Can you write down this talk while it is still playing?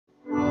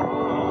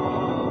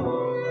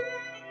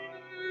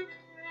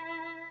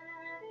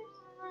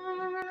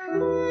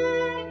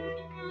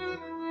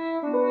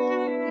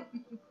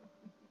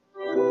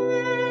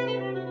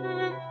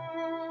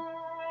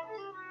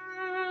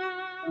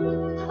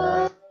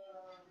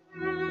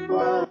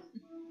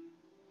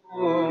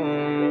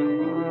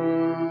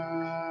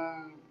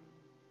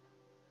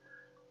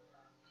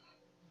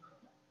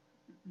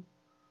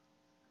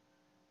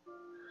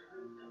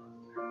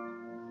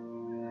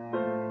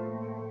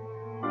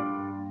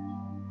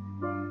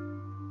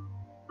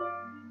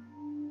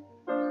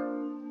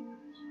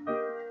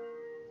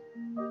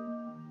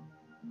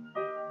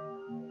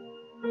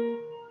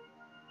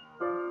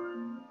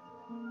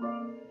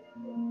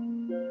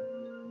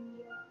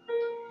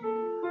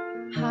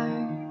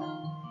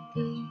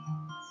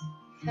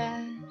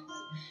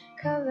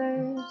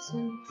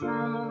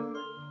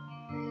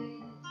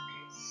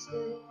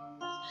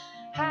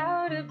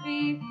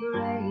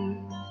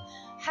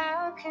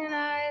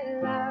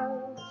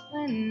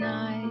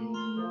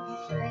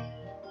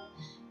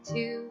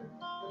to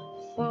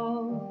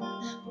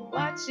fall,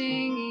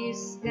 watching you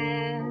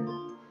stand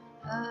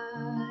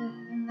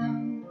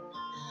alone.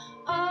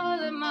 All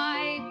of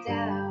my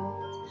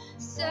doubt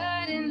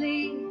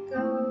suddenly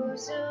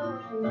goes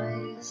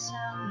away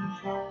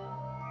somehow.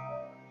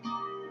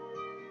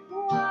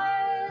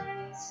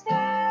 One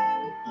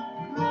step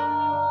closer.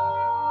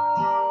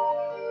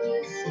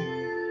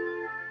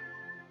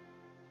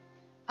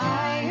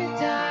 I have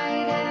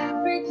died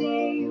every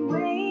day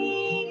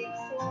waiting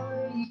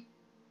for you.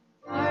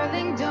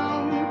 Darling,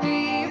 don't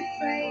be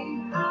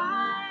afraid.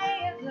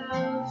 I have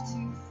loved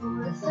you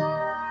for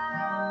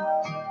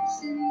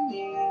 1,000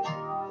 years. I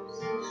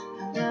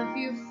love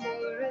you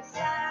for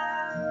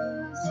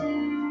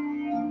 1,000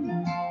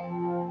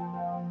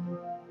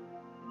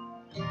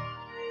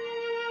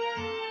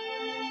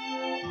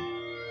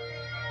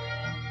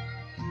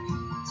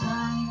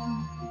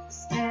 Time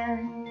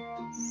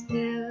stands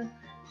still,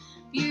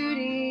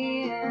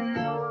 beauty and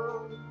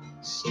all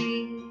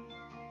she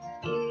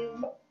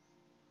is.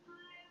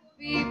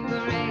 Be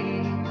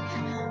brave,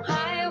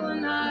 I will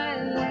not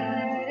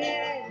let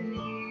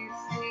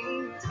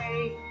anything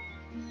take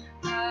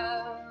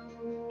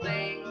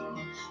away.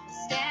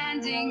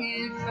 Standing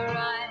in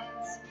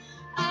front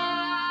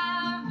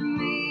of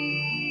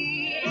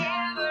me,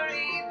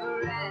 every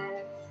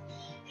breath,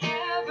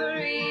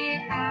 every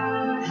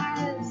hour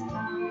has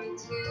come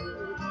to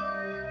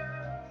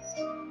this.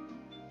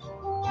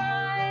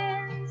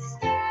 One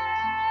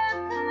step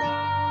closer.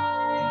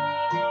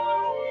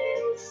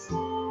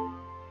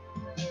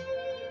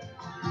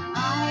 I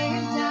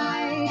have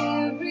died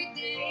every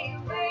day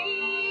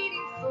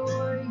waiting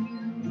for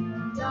you.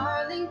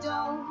 Darling,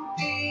 don't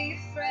be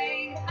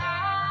afraid. I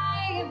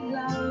have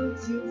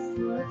loved you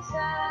for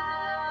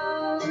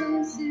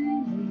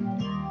 1,000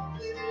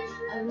 years.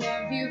 I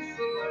love you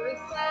for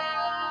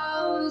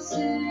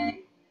 1,000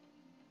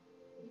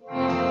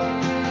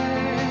 more.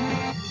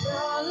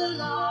 All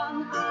along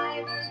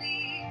I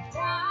believed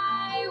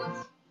I would.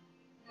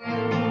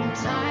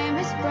 Time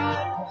has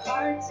brought your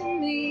heart to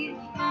me.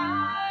 I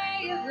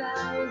have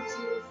loved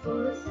you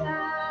for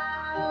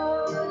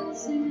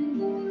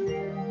 1,000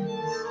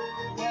 years.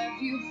 Love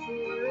you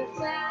for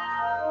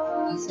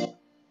 1,000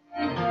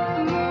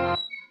 more.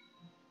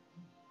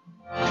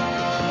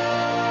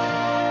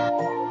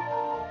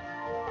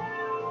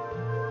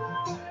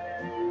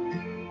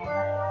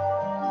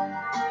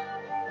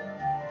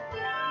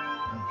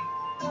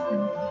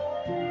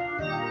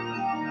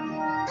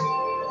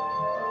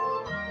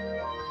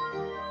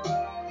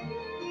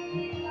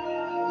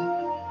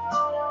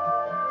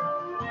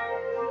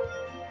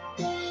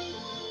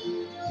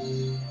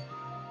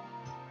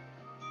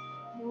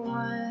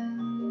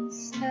 One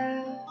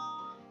step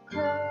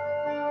closer.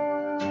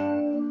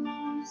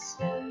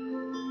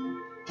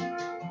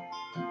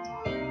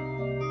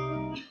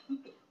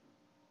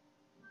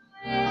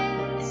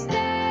 One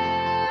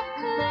step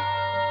closer.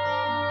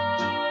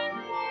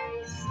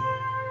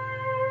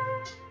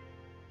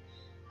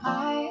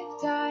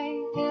 I've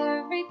died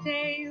every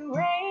day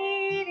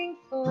waiting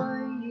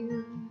for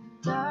you.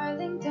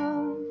 Darling,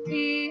 don't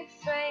be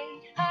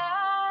afraid.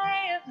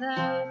 I have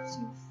loved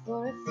you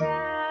for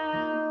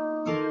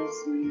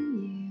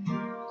 1,000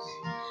 years.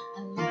 I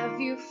love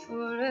you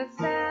for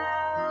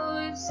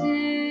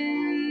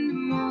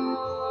 1,000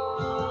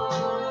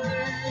 more.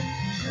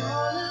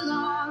 All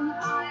along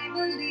I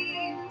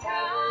believed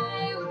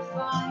I would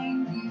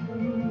find you.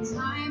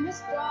 Time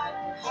has brought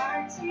your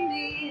heart to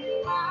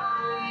me. I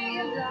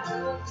have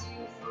loved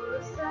you for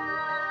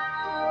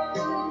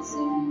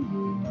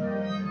 1,000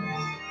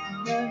 years.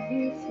 Love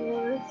you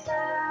for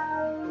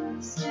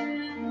 1,000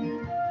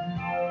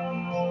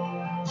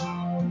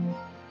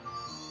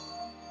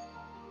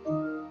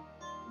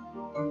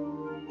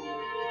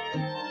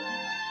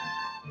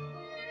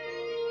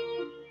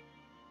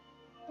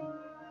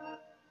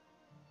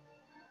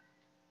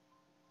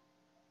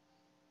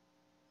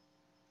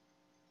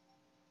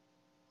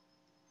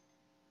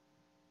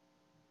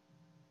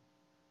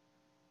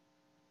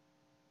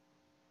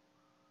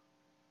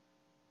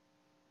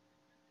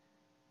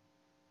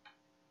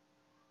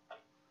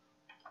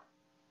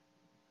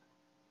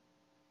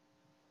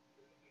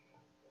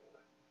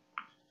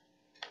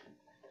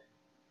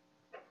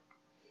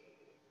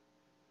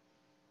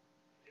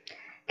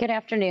 Good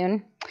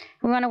afternoon.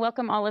 We want to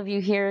welcome all of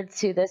you here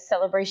to this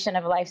celebration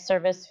of life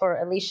service for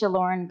Alicia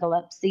Lauren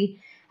Gillespie.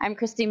 I'm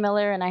Christy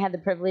Miller, and I had the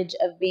privilege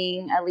of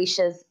being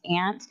Alicia's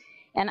aunt.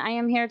 And I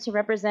am here to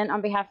represent on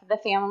behalf of the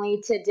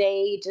family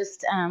today.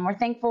 We're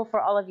thankful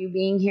for all of you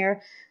being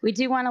here. We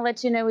do want to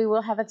let you know we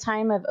will have a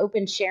time of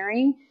open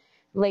sharing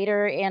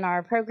later in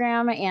our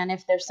program. And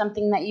if there's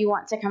something that you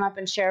want to come up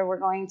and share, we're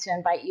going to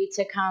invite you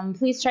to come.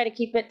 Please try to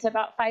keep it to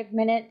about 5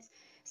 minutes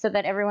so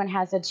that everyone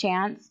has a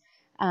chance.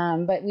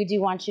 But we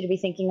do want you to be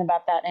thinking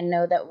about that and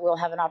know that we'll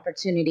have an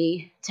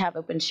opportunity to have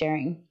open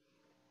sharing.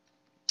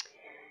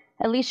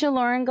 Alicia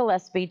Lauren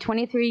Gillespie,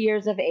 23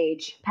 years of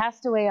age,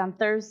 passed away on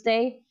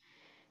Thursday,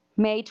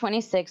 May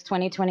 26,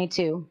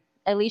 2022.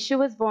 Alicia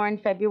was born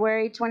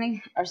February 2nd,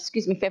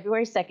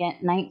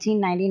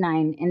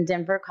 1999 in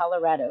Denver,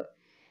 Colorado.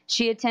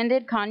 She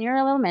attended Conyer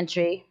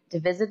Elementary,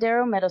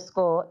 Divisadero Middle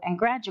School, and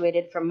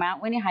graduated from Mount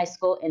Whitney High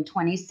School in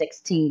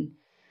 2016.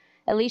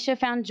 Alicia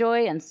found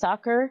joy in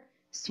soccer,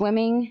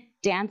 swimming,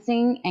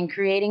 dancing, and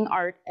creating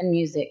art and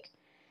music.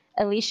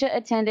 Alicia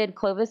attended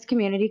Clovis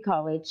Community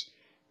College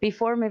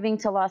before moving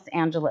to Los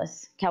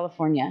Angeles,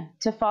 California,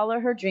 to follow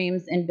her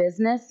dreams in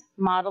business,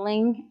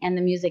 modeling, and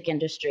the music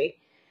industry.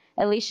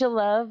 Alicia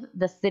loved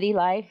the city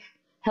life,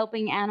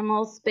 helping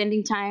animals,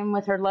 spending time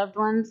with her loved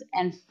ones,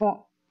 and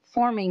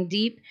forming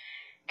deep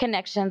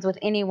connections with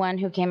anyone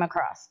who came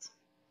across.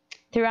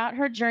 Throughout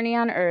her journey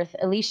on Earth,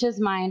 Alicia's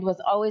mind was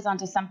always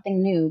onto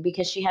something new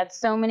because she had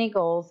so many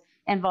goals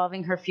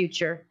involving her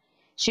future.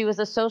 She was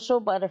a social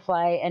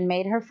butterfly and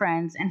made her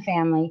friends and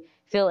family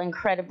feel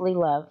incredibly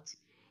loved.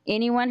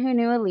 Anyone who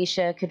knew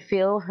Alicia could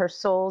feel her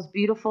soul's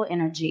beautiful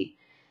energy.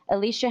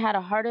 Alicia had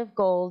a heart of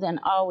gold and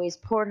always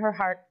poured her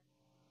heart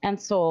and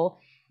soul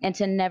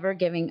into never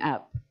giving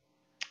up.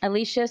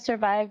 Alicia is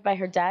survived by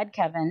her dad,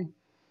 Kevin,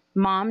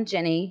 mom,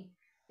 Jenny,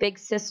 big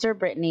sister,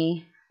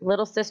 Brittany,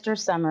 little sister,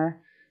 Summer,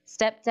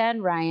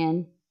 stepdad,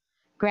 Ryan,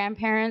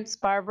 grandparents,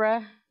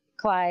 Barbara,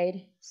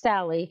 Clyde,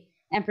 Sally,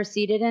 and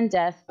preceded in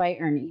death by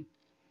Ernie.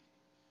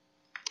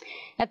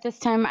 At this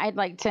time, I'd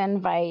like to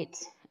invite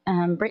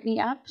Brittany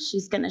up.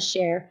 She's going to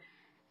share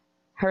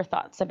her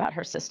thoughts about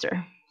her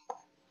sister.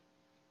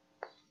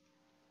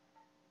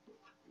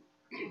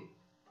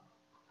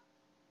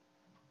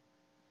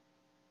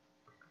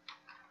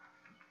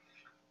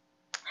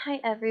 Hi,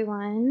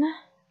 everyone.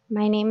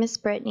 My name is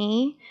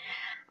Brittany.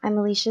 I'm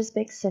Alicia's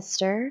big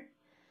sister.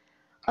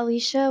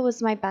 Alicia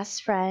was my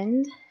best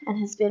friend and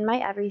has been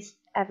my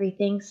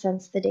everything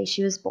since the day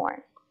she was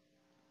born.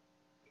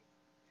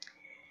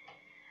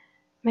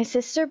 My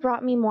sister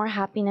brought me more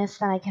happiness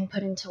than I can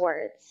put into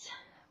words.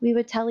 We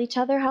would tell each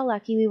other how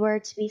lucky we were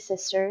to be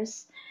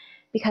sisters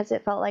because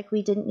it felt like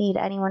we didn't need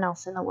anyone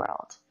else in the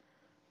world.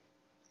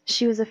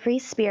 She was a free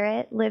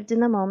spirit, lived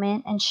in the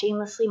moment, and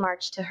shamelessly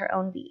marched to her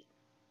own beat.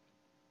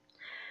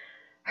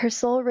 Her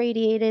soul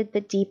radiated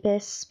the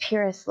deepest,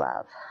 purest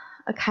love,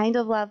 a kind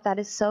of love that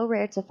is so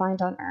rare to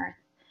find on earth,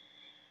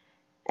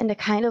 and a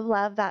kind of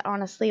love that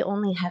honestly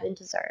only heaven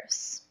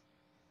deserves.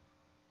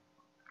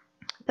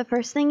 The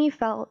first thing you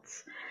felt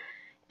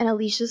in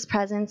Alicia's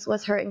presence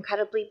was her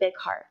incredibly big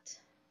heart.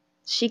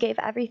 She gave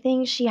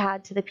everything she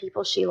had to the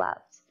people she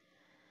loved.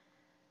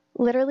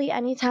 Literally,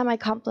 anytime I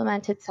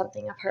complimented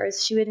something of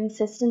hers, she would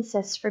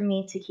insist for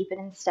me to keep it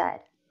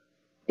instead,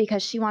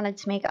 because she wanted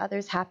to make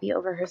others happy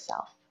over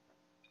herself.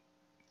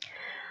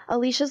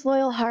 Alicia's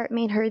loyal heart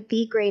made her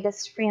the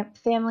greatest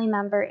family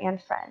member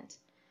and friend.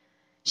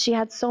 She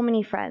had so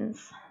many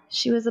friends.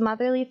 She was a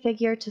motherly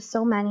figure to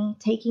so many,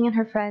 taking in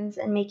her friends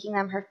and making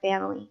them her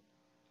family.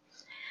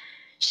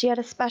 She had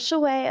a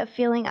special way of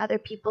feeling other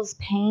people's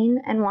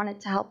pain and wanted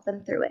to help them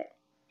through it.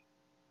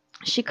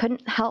 She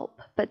couldn't help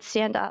but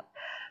stand up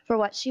for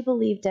what she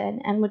believed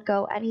in and would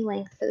go any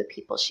length for the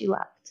people she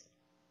loved.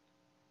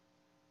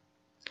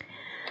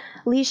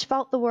 Alicia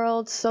felt the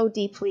world so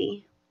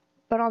deeply.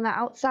 But on the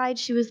outside,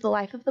 she was the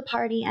life of the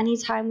party.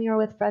 Anytime we were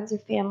with friends or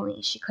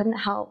family, she couldn't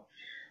help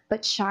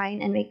but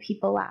shine and make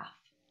people laugh.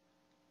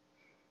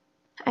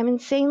 I'm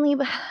insanely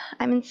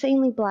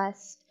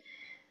blessed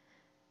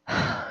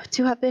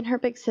to have been her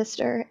big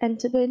sister and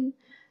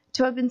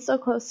to have been so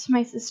close to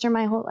my sister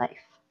my whole life.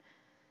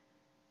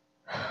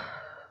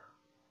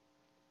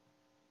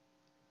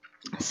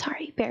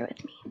 Sorry, bear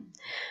with me.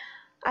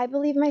 I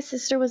believe my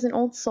sister was an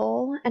old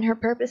soul, and her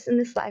purpose in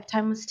this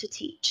lifetime was to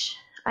teach.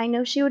 I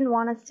know she wouldn't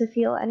want us to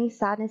feel any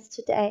sadness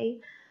today,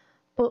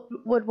 but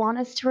would want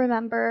us to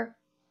remember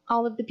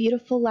all of the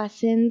beautiful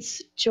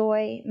lessons,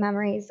 joy,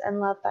 memories, and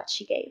love that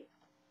she gave.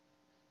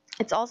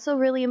 It's also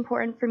really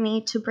important for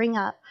me to bring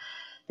up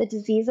the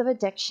disease of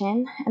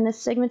addiction and the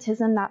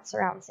stigmatism that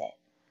surrounds it.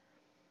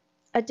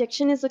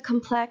 Addiction is a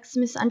complex,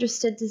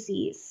 misunderstood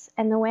disease,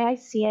 and the way I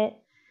see it,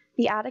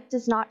 the addict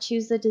does not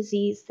choose the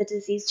disease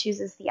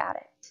chooses the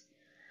addict.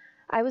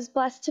 I was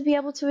blessed to be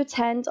able to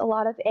attend a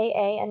lot of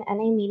AA and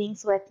NA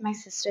meetings with my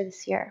sister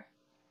this year.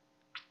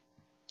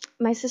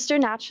 My sister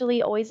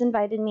naturally always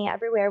invited me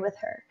everywhere with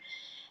her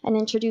and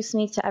introduced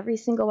me to every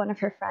single one of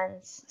her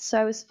friends,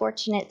 so I was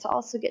fortunate to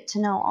also get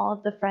to know all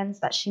of the friends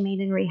that she made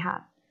in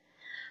rehab.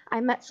 I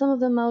met some of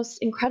the most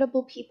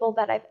incredible people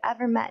that I've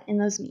ever met in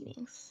those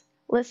meetings.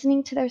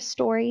 Listening to their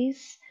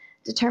stories,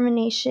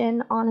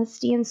 determination,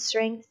 honesty, and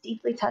strength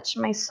deeply touched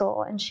my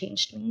soul and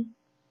changed me.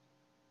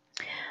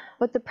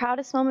 But the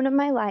proudest moment of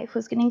my life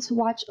was getting to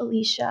watch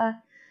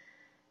Alicia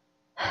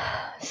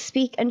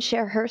speak and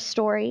share her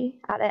story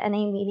at an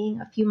NA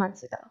meeting a few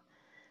months ago.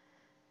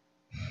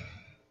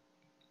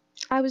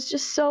 I was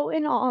just so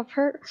in awe of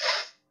her.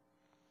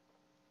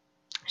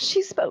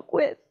 She spoke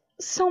with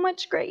so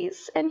much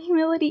grace and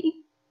humility,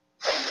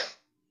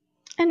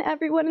 and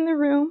everyone in the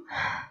room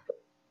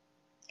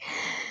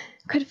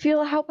could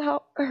feel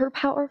her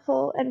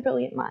powerful and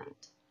brilliant mind.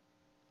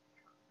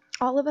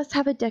 All of us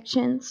have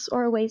addictions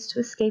or ways to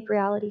escape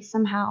reality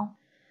somehow,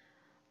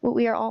 but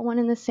we are all one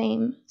and the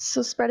same,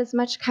 so spread as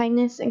much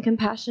kindness and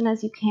compassion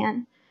as you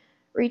can.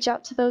 Reach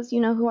out to those you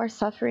know who are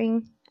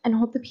suffering, and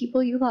hold the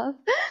people you love.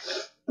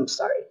 I'm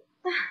sorry.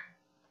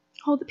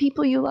 Hold the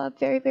people you love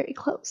very, very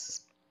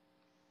close.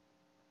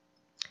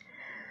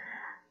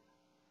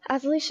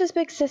 As Alicia's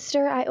big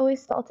sister, I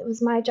always felt it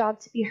was my job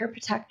to be her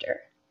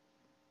protector.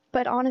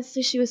 But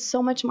honestly, she was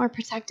so much more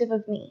protective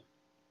of me.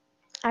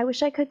 I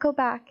wish I could go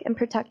back and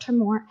protect her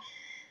more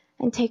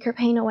and take her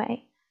pain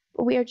away.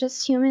 But we are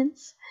just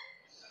humans,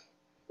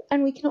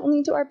 and we can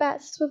only do our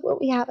best with what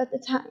we have at the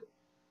time.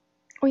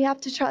 We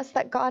have to trust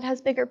that God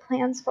has bigger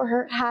plans for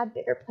her, had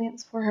bigger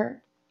plans for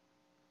her.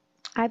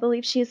 I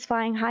believe she is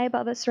flying high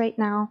above us right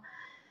now,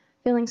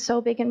 feeling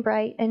so big and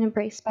bright and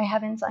embraced by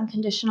heaven's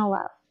unconditional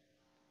love.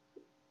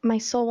 My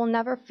soul will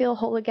never feel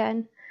whole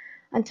again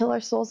until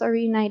our souls are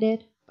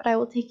reunited, but I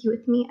will take you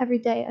with me every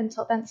day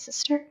until then,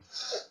 sister.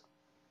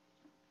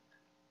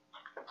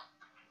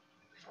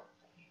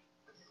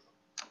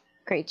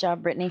 Great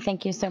job, Brittany.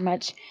 Thank you so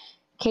much.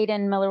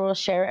 Kaden Miller will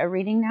share a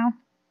reading now.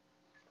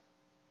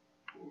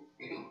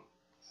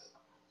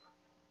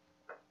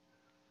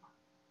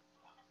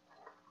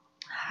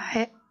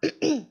 Hi.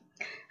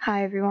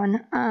 Hi,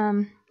 everyone.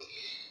 I'm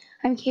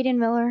Kaden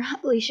Miller,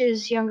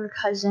 Alicia's younger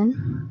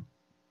cousin.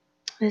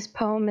 This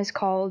poem is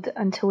called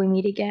Until We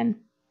Meet Again.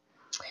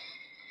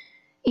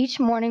 Each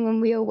morning when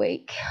we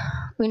awake,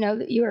 we know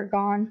that you are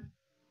gone,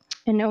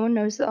 and no one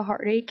knows the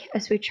heartache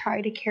as we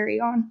try to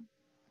carry on.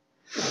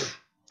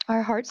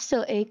 Our hearts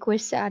still ache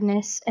with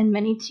sadness, and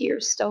many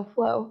tears still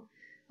flow.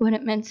 When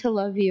it meant to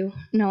love you,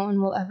 no one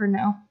will ever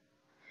know.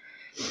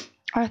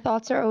 Our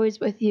thoughts are always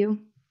with you,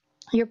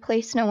 your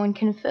place no one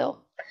can fill.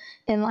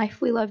 In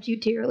life we loved you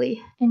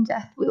dearly, in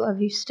death we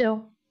love you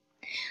still.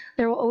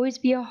 There will always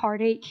be a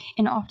heartache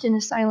and often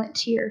a silent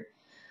tear,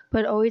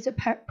 but always a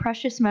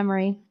precious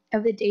memory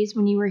of the days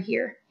when you were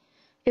here.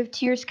 If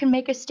tears can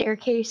make a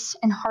staircase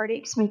and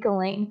heartaches make a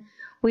lane,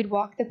 we'd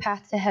walk the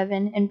path to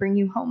heaven and bring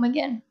you home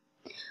again.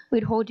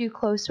 We'd hold you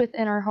close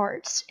within our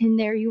hearts, and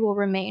there you will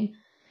remain,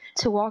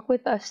 to walk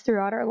with us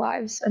throughout our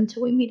lives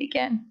until we meet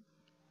again.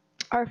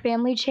 Our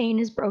family chain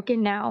is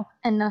broken now,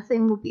 and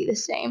nothing will be the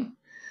same.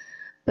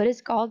 But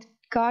as God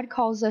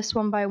calls us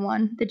one by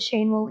one, the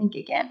chain will link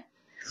again.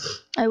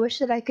 I wish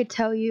that I could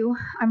tell you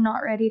I'm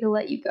not ready to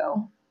let you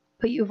go,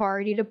 but you've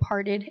already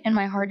departed, and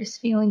my heart is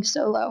feeling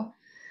so low.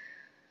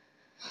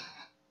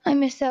 I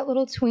miss that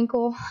little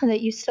twinkle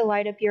that used to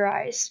light up your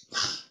eyes,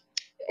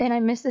 and I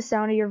miss the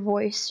sound of your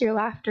voice, your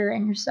laughter,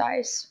 and your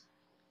sighs.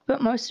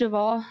 But most of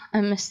all,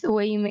 I miss the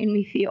way you made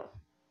me feel,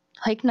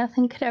 like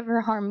nothing could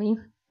ever harm me,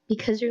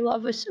 because your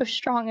love was so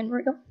strong and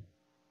real.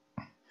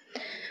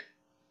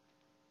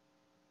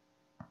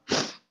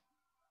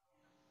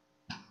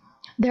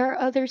 There are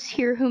others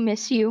here who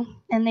miss you,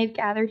 and they've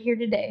gathered here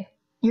today.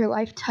 Your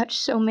life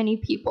touched so many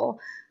people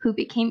who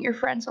became your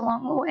friends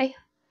along the way.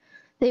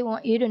 They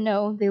want you to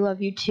know they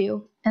love you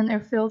too, and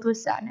they're filled with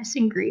sadness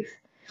and grief.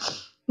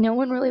 No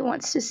one really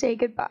wants to say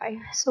goodbye,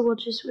 so we'll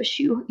just wish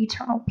you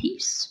eternal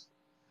peace.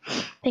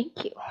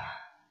 Thank you.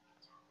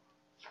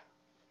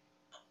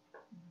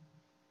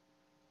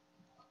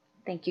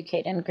 Thank you,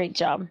 Kaden. Great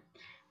job.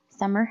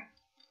 Summer?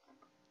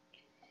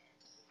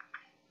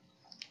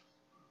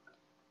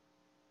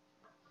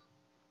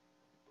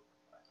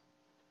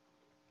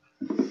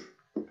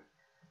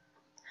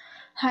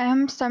 Hi,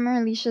 I'm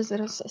Summer, Alicia's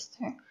little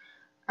sister.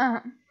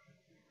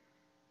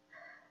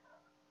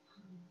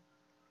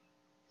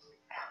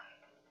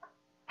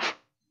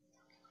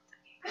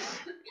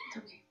 It's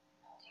okay.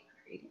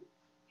 Read it.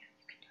 Yeah,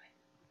 you can do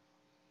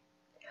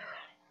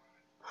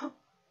it.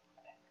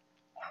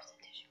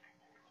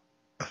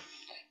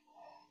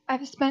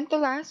 I've spent the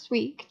last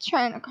week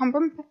trying to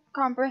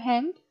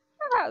comprehend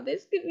how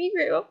this could be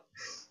real,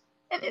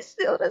 and it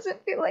still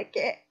doesn't feel like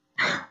it.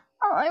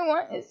 All I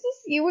want is to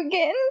see you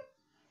again,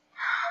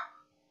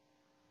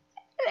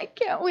 and I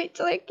can't wait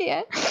till I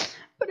can.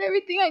 But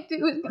everything I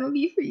do is gonna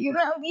be for you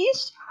now,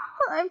 Alicia.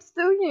 While I'm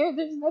still here,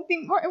 there's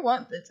nothing more I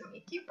want than to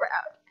make you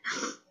proud.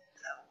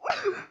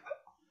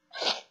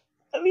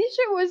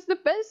 Alicia was the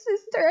best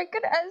sister I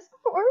could ask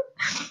for.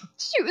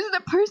 She was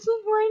the person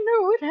who I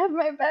know would have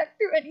my back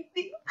through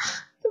anything.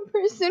 The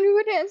person who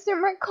would answer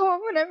my call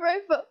whenever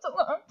I felt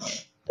alone.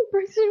 The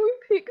person who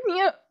would pick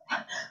me up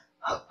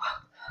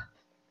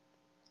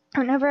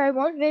whenever I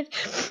wanted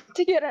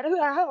to get out of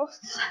the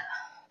house.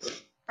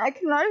 I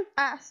could not have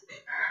asked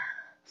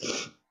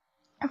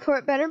for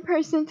a better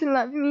person to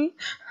love me.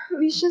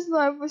 Alicia's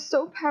love was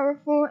so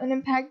powerful and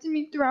impacted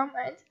me throughout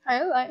my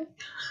entire life.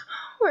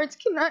 Words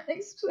cannot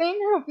explain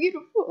how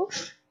beautiful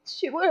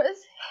she was,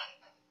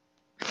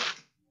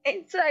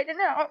 inside and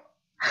out.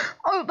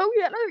 Although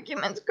we had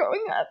arguments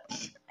growing up,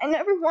 I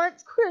never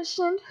once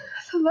questioned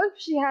the love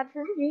she had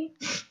for me.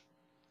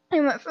 I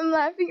went from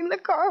laughing in the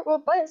car while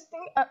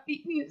blasting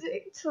upbeat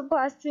music to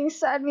blasting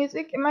sad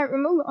music in my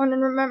room alone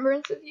in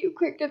remembrance of you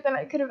quicker than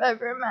I could have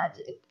ever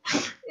imagined.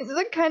 These are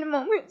the kind of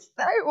moments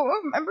that I will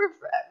remember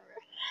forever.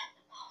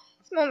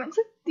 It's moments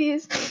like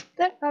these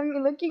that have me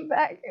looking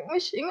back and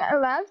wishing I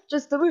laughed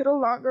just a little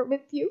longer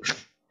with you.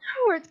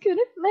 Words could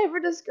have never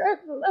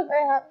described the love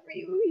I have for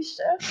you,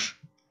 Alicia.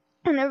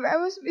 Whenever I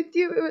was with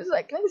you, it was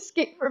like an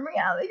escape from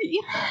reality.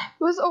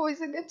 It was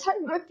always a good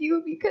time with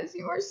you because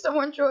you were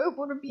so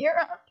enjoyable to be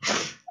around.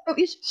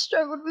 Alicia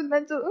struggled with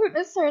mental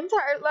illness her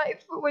entire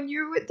life, but when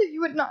you were with her,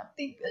 you would not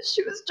think that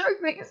she was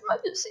struggling as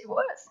much as she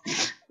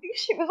was.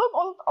 She was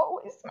almost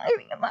always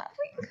smiling and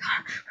laughing.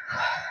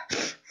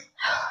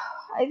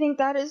 I think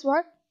that is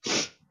why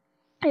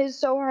it is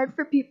so hard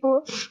for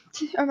people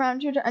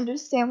around you to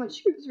understand what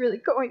she was really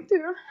going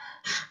through.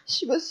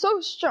 She was so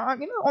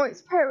strong and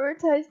always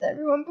prioritized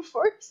everyone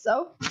before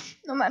herself,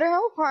 no matter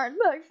how hard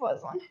life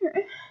was on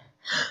her.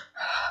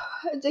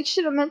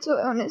 Addiction and mental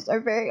illness are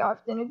very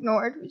often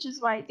ignored, which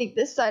is why I think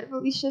this side of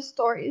Alicia's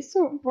story is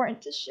so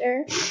important to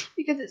share,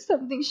 because it's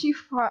something she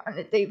fought on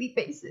a daily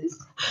basis.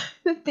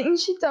 The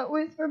things she dealt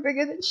with were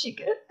bigger than she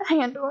could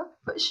handle,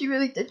 but she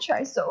really did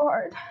try so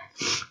hard.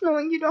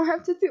 Knowing you don't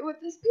have to deal with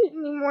this pain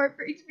anymore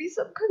brings me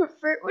some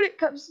comfort when it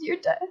comes to your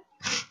death.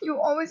 You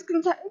will always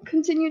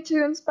continue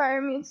to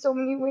inspire me in so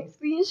many ways,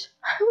 Leash.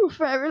 I will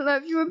forever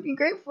love you and be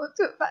grateful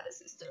to have had a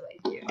sister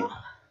like you.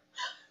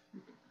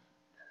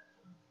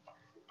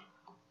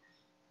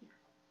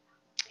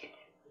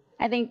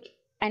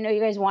 I know you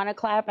guys want to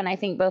clap, and I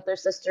think both their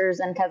sisters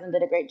and cousin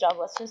did a great job.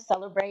 Let's just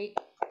celebrate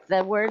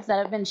the words that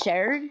have been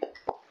shared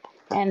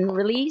and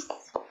release.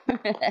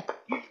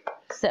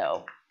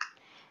 So,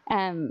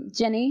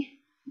 Jenny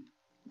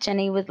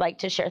would like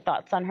to share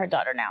thoughts on her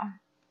daughter now.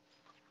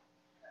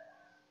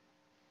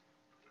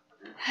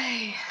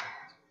 Hey.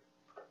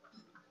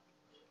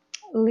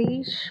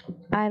 Leash,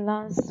 I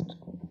lost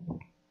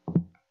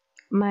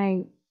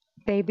my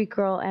baby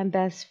girl and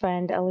best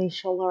friend,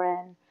 Alicia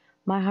Loren.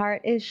 My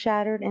heart is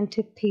shattered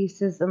into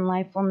pieces and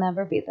life will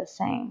never be the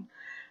same.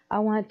 I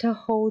want to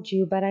hold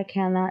you, but I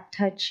cannot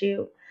touch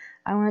you.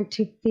 I want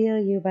to feel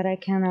you, but I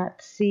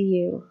cannot see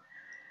you.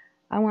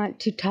 I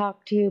want to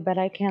talk to you, but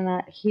I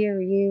cannot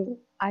hear you.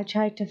 I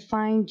try to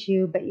find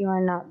you, but you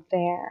are not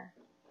there.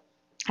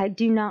 I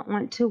do not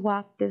want to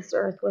walk this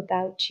earth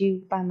without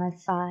you by my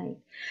side,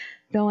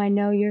 though I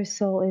know your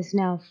soul is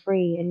now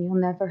free and you'll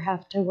never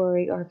have to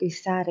worry or be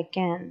sad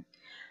again.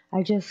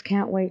 I just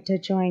can't wait to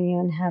join you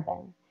in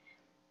heaven.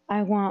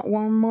 I want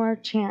one more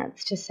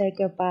chance to say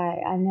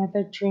goodbye. I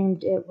never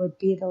dreamed it would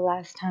be the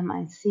last time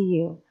I see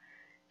you.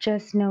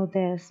 Just know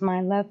this,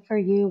 my love for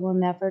you will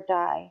never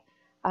die.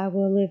 I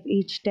will live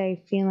each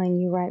day feeling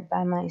you right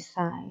by my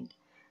side.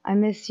 I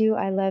miss you.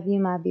 I love you,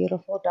 my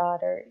beautiful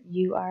daughter.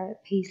 You are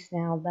at peace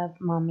now. Love,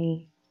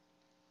 Mommy.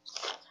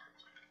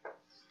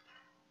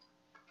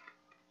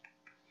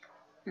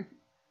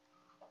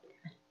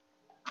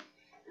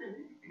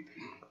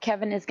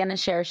 Kevin is going to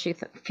share a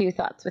few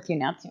thoughts with you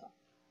now, too.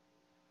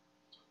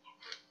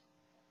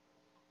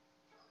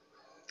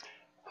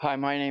 Hi,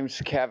 my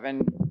name's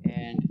Kevin,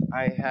 and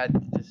I had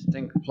the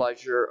distinct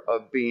pleasure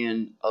of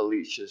being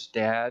Alicia's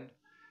dad.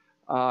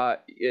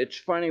 It's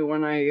funny,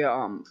 when I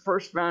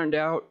first found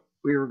out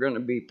we were going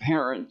to be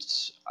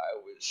parents, I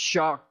was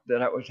shocked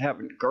that I was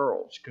having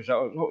girls, because I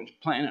was always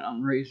planning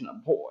on raising a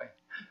boy.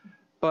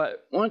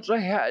 But once I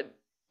had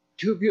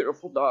two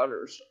beautiful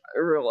daughters, I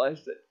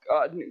realized that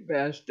God knew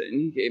best, and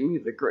He gave me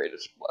the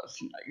greatest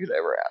blessing I could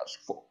ever ask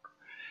for,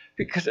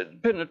 because it's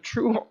been a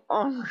true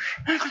honor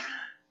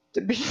to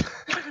be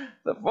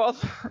the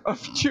father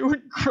of two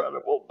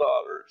incredible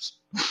daughters.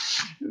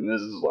 And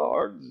this is the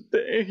hardest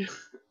day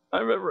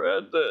I've ever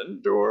had to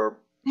endure.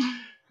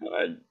 And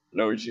I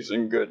know she's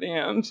in good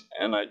hands.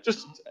 And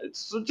it's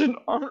such an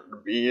honor to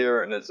be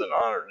here. And it's an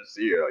honor to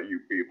see all you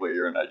people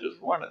here. And I just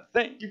want to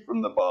thank you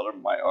from the bottom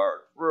of my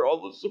heart for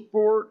all the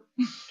support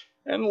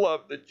and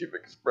love that you've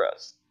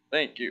expressed.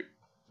 Thank you.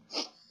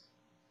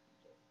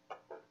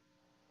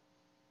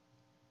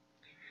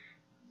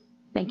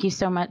 Thank you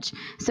so much.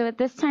 So at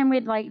this time,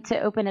 we'd like to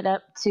open it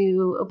up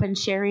to open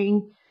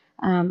sharing.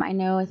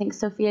 I think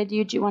Sophia, do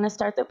you want to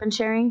start the open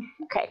sharing?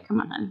 Okay,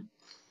 come on, hon.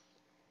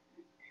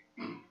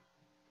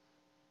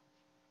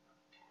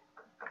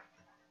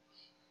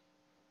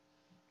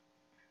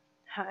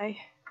 Hi.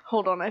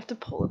 Hold on, I have to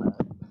pull it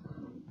up.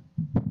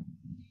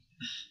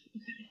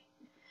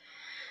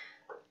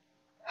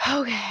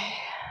 Okay.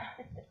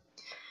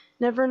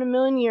 Never in a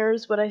million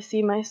years would I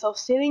see myself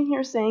standing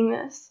here saying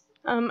this.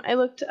 I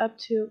looked up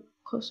to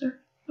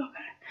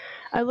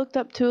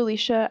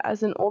Alicia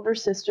as an older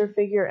sister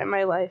figure in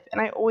my life, and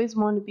I always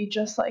wanted to be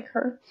just like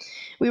her.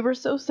 We were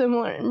so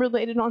similar and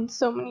related on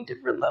so many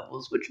different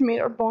levels, which made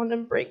our bond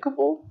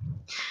unbreakable.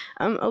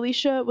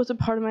 Alicia was a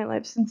part of my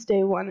life since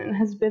day one and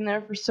has been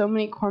there for so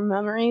many core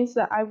memories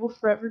that I will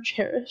forever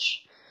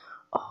cherish.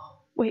 Oh,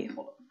 wait,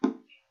 hold on.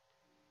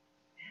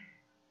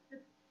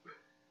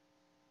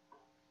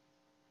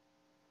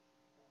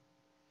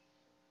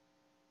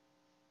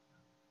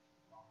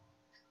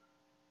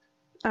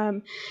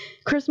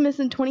 Christmas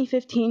in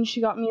 2015,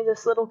 she got me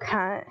this little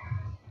cat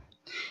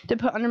to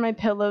put under my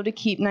pillow to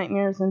keep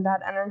nightmares and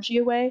bad energy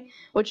away,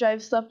 which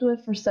I've slept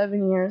with for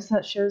 7 years.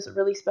 That shares a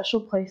really special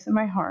place in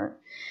my heart.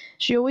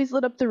 She always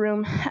lit up the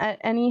room at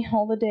any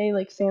holiday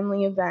like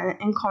family event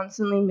and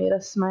constantly made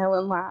us smile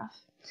and laugh.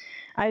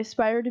 I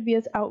aspire to be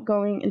as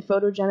outgoing and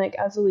photogenic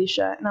as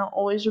Alicia, and I'll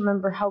always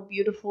remember how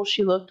beautiful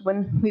she looked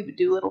when we would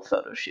do little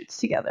photo shoots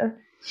together.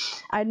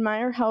 I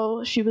admire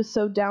how she was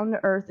so down to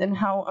earth and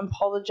how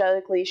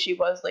unapologetically she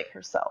was like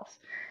herself.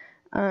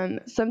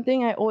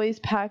 Something I always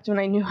packed when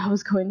I knew I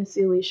was going to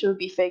see Alicia would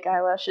be fake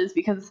eyelashes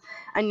because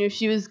I knew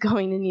she was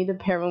going to need a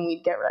pair when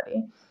we'd get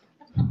ready.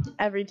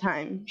 Every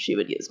time she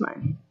would use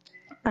mine.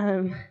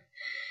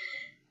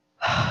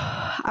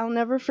 I'll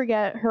never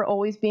forget her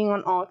always being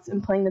on aux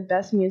and playing the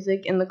best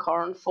music in the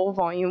car on full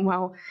volume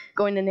while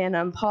going to Nana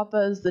and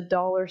Papa's, the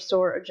dollar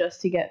store, or just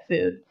to get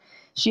food.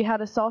 She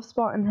had a soft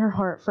spot in her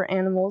heart for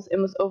animals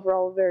and was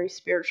overall a very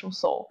spiritual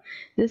soul.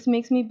 This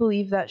makes me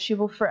believe that she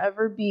will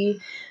forever be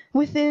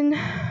within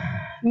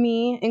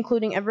me,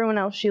 including everyone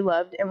else she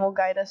loved, and will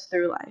guide us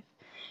through life.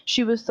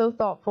 She was so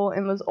thoughtful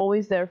and was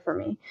always there for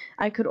me.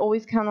 I could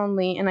always count on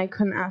Lee, and I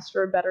couldn't ask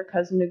for a better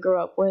cousin to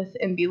grow up with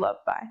and be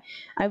loved by.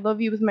 I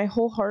love you with my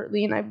whole heart,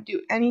 Lee, and I would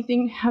do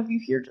anything to have you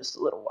here just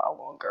a little while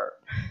longer.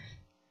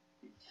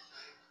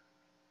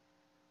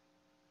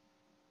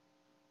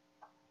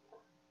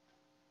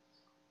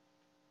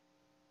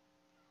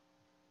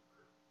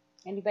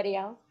 Anybody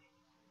else?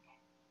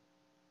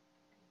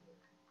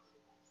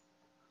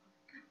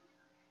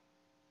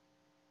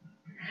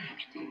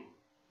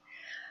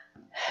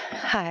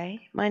 Hi,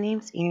 my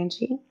name's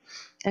Angie.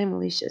 I'm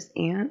Alicia's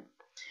aunt.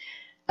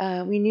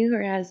 We knew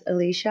her as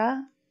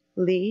Alicia,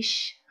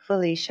 Leash,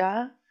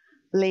 Felicia,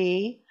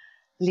 Lee,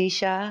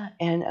 Alicia,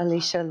 and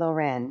Alicia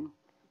Loren.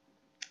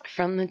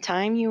 From the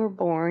time you were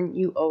born,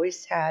 you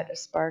always had a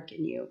spark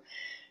in you,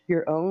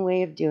 your own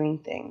way of doing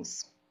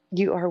things.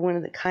 You are one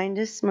of the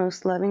kindest,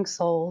 most loving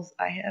souls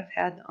I have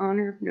had the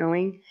honor of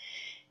knowing,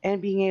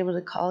 and being able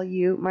to call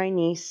you my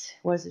niece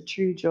was a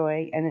true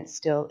joy, and it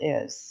still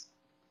is.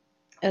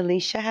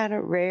 Alicia had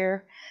a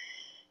rare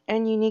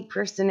and unique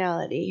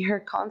personality. Her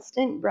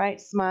constant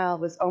bright smile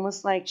was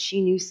almost like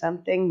she knew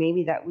something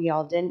maybe that we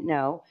all didn't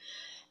know,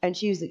 and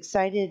she was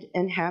excited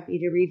and happy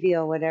to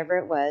reveal whatever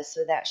it was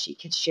so that she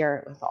could share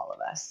it with all of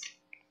us.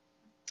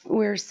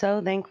 We're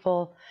so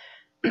thankful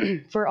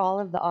for all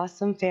of the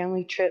awesome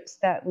family trips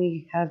that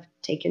we have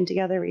taken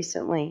together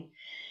recently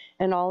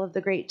and all of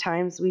the great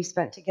times we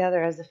spent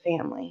together as a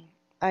family.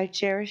 I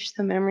cherish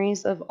the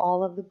memories of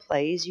all of the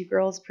plays you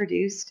girls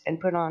produced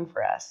and put on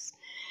for us.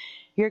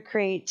 Your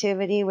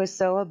creativity was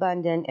so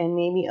abundant, and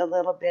maybe a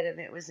little bit of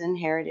it was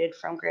inherited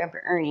from Grandpa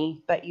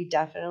Ernie, but you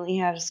definitely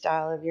had a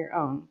style of your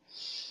own.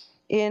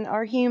 In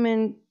our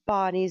human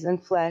bodies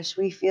and flesh,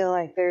 we feel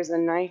like there's a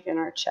knife in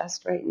our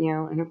chest right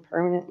now and a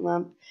permanent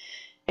lump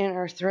in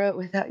our throat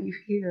without you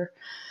here.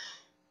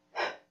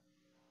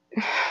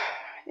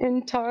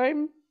 In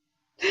time,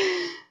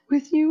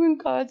 with you and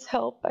God's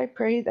help, I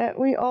pray that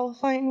we all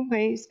find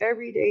ways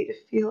every day to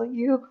feel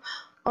you,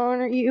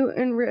 honor you,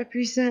 and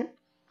represent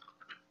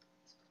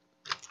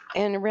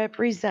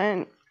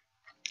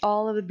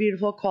all of the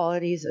beautiful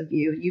qualities of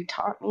you. You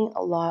taught me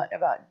a lot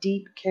about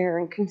deep care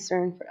and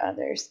concern for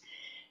others.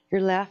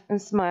 Your laugh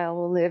and smile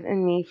will live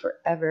in me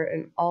forever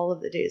and all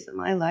of the days of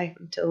my life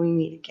until we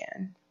meet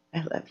again.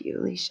 I love you,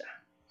 Alicia.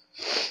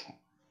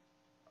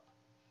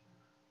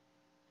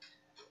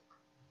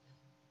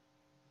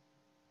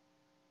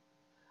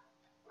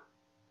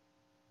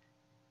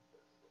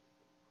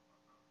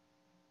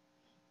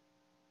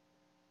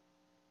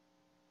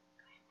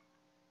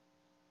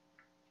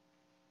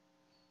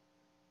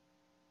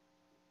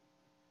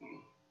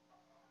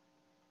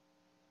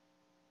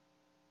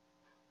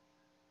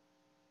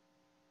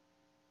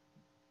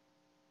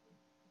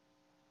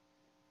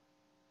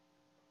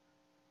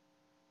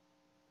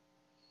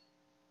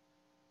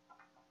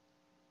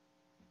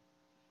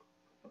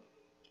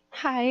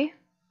 Hi,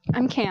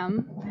 I'm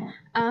Cam.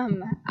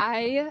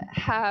 I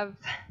have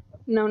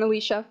known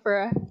Alicia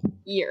for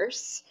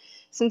years.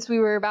 Since we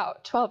were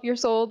about 12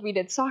 years old, we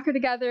did soccer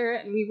together,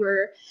 and we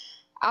were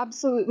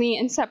absolutely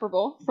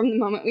inseparable from the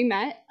moment we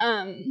met.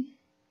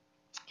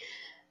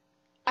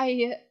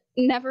 I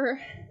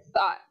never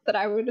thought that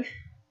I would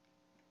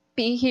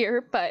be here,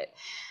 but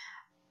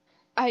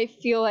I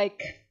feel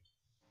like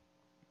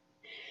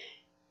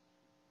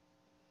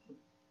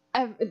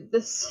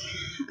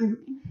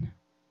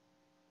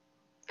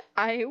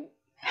I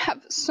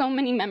have so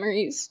many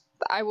memories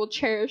that I will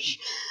cherish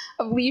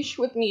of Leash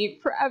with me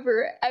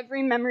forever.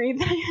 Every memory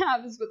that I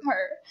have is with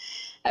her.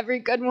 Every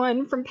good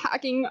one, from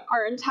packing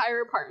our entire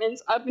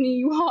apartments up in a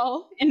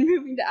U-Haul and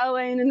moving to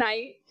LA in a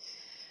night,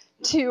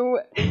 to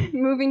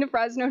moving to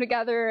Fresno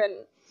together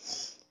and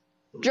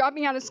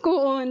dropping out of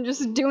school and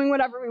just doing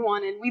whatever we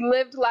wanted. We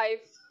lived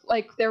life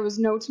like there was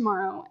no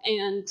tomorrow.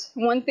 And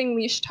one thing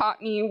Leash taught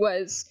me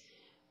was,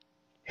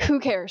 who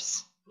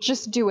cares?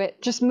 Just do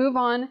it. Just move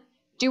on.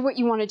 Do what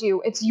you want to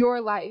do. It's your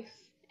life.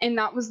 And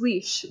that was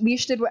Leash.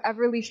 Leash did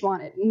whatever Leash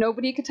wanted.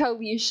 Nobody could tell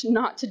Leash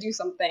not to do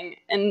something.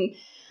 And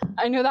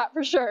I know that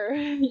for sure.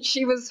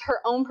 She was her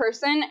own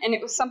person, and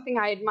it was something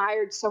I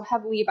admired so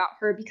heavily about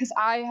her because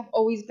I have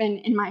always been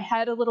in my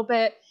head a little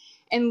bit,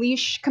 and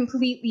Leash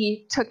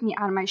completely took me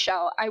out of my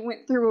shell. I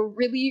went through a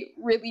really,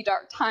 really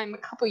dark time a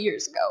couple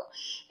years ago,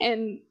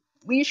 and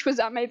Leash was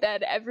at my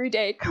bed every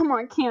day. Come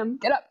on, Cam,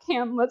 get up,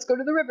 Cam. Let's go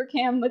to the river,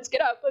 Cam. Let's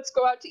get up. Let's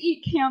go out to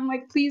eat, Cam.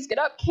 Like, please get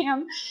up,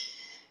 Cam.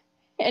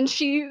 And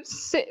she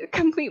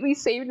completely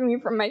saved me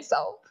from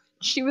myself.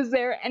 She was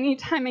there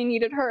anytime I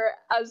needed her,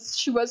 as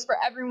she was for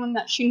everyone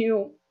that she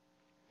knew.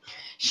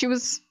 She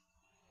was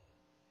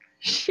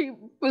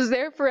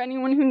there for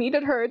anyone who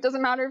needed her. It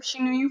doesn't matter if she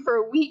knew you for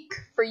a week,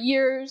 for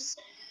years,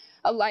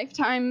 a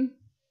lifetime.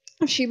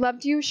 If she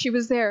loved you, she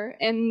was there.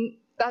 And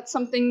that's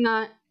something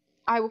that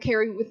I will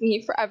carry with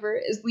me forever,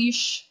 is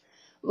Leash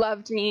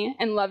loved me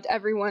and loved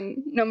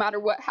everyone no matter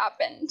what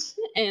happened.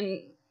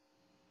 And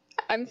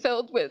I'm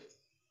filled with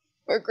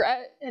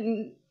regret,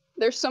 and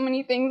there's so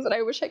many things that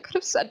I wish I could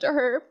have said to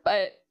her,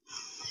 but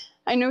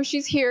I know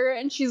she's here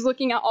and she's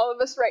looking at all of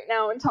us right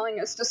now and telling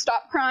us to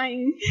stop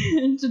crying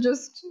and to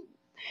just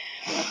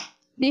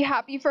be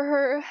happy for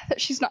her,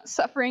 that she's not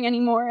suffering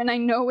anymore. And I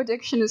know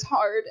addiction is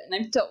hard, and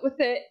I've dealt with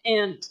it,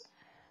 and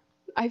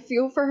I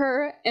feel for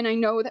her, and I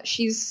know that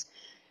she's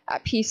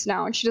at peace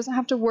now, and she doesn't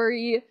have to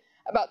worry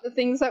about the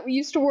things that we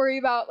used to worry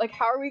about, like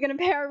how are we going to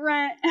pay our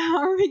rent, how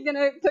are we going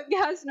to put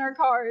gas in our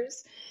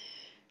cars.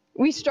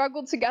 We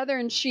struggled together,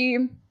 and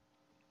she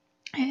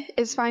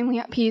is finally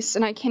at peace,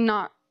 and I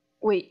cannot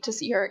wait to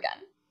see her again.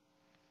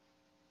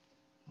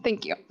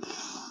 Thank you.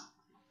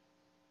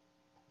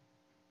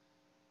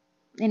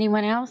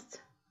 Anyone else?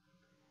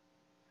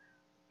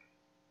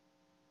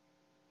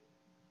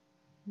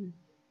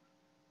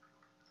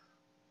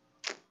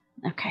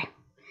 Okay.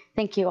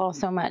 Thank you all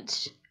so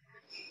much.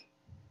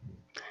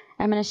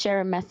 I'm going to share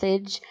a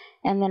message,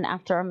 and then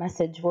after our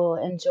message, we'll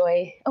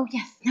enjoy. Oh,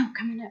 yes. No,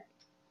 coming up.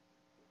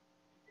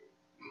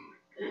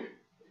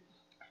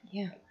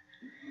 Yeah.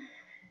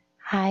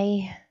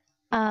 Hi.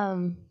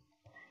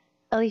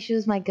 Alicia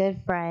was my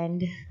good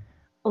friend,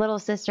 little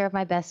sister of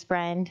my best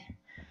friend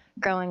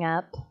growing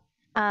up.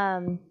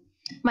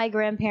 My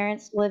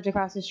grandparents lived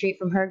across the street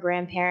from her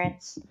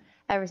grandparents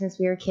ever since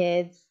we were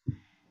kids,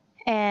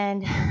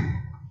 and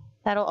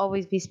that'll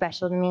always be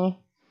special to me,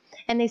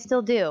 and they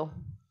still do.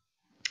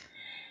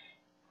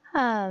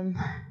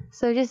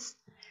 So just,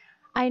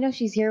 I know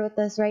she's here with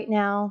us right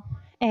now,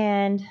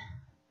 and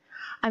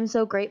I'm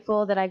so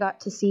grateful that I got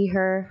to see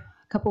her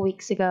a couple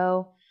weeks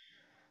ago.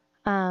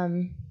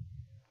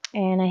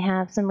 And I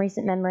have some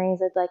recent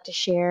memories I'd like to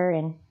share.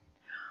 And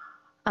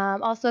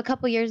also a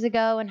couple years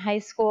ago in high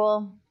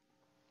school,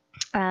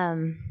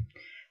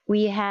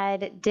 we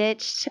had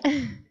ditched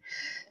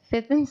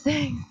 5th and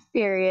 6th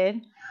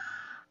period.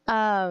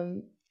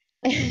 And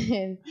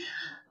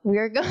we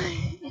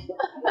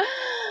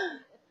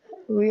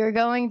were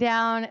going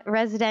down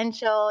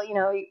residential. You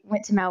know, we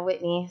went to Mount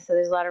Whitney, so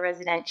there's a lot of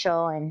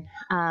residential, and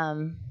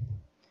I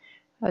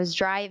was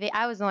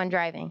the one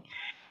driving,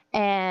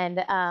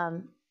 and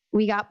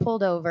we got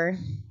pulled over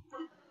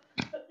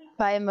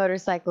by a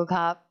motorcycle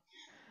cop,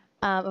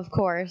 of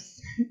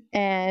course,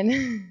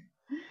 and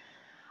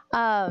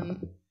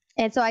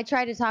so I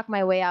tried to talk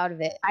my way out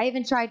of it. I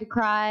even tried to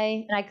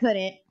cry, and I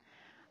couldn't.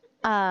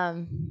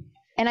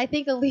 And I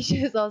think Alicia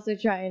is also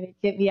trying to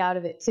get me out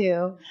of it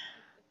too,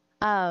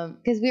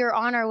 because we were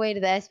on our way to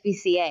the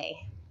SPCA.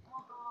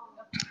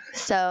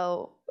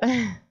 So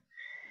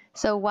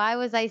why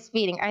was I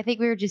speeding? I think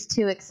we were just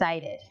too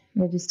excited.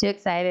 We were just too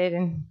excited,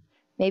 and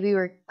maybe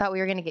thought we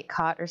were going to get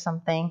caught or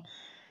something.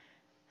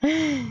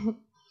 And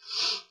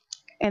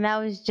that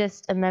was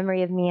just a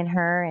memory of me and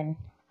her. And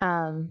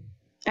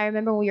I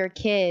remember when we were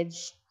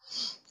kids,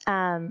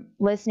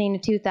 listening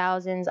to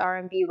 2000s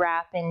R&B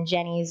rap and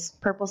Jenny's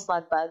Purple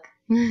Slug Bug.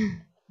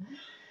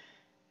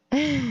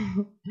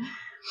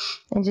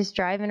 And just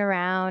driving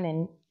around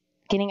and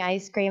getting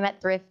ice cream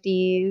at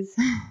Thrifty's.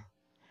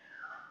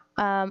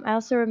 I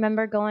also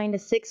remember going to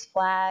Six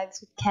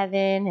Flags with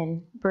Kevin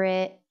and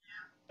Britt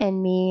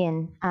and me,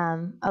 and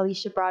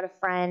Alicia brought a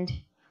friend.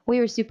 We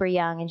were super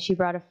young, and she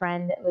brought a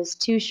friend that was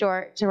too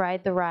short to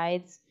ride the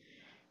rides.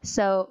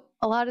 So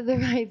a lot of the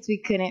rides we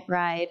couldn't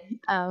ride,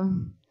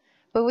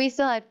 but we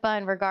still had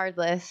fun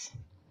regardless.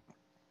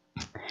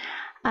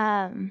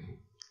 I'm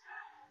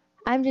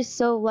just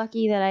so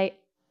lucky that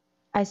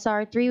I saw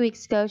her 3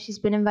 weeks ago. She's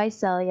been in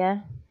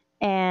Visalia,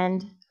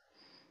 and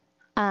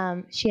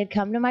she had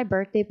come to my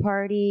birthday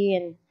party,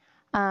 and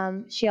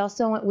she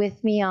also went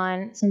with me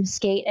on some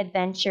skate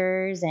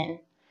adventures, and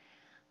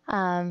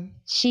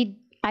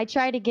I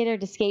tried to get her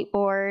to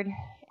skateboard,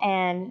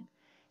 and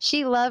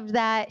she loved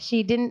that.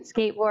 She didn't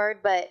skateboard,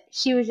 but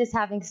she was just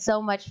having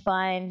so much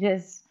fun,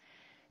 just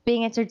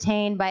being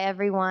entertained by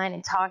everyone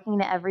and talking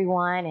to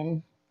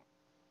everyone.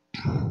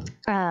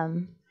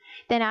 And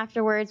then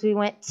afterwards, we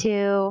went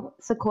to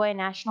Sequoia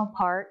National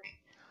Park,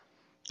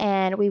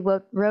 and we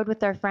rode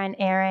with our friend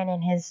Aaron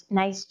in his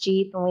nice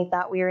Jeep, and we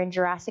thought we were in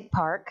Jurassic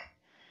Park.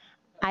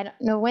 I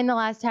don't know when the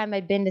last time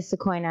I'd been to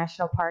Sequoia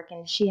National Park,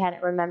 and she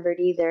hadn't remembered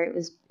either.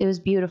 It was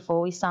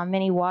beautiful. We saw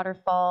many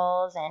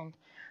waterfalls and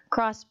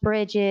crossed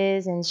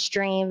bridges and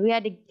streams. We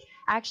had to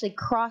actually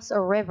cross a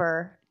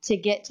river to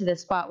get to the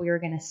spot we were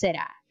going to sit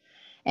at.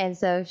 And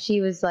so she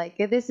was like,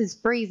 "This is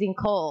freezing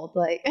cold."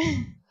 Like,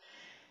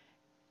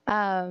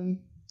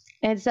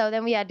 And so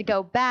then we had to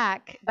go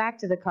back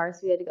to the car. So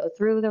we had to go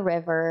through the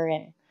river,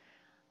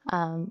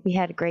 and we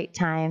had a great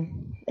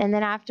time. And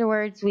then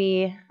afterwards,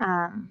 we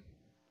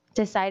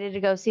decided to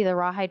go see the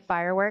Rawhide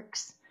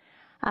fireworks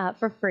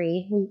for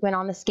free. We went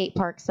on the skate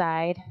park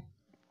side.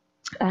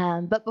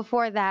 But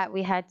before that,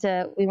 we went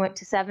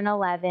to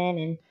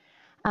 7-Eleven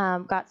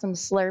and got some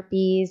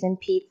Slurpees and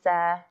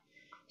pizza.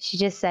 She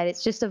just said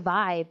it's just a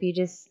vibe.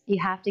 You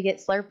have to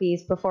get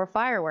Slurpees before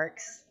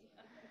fireworks.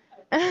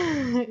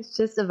 It's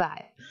just a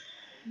vibe.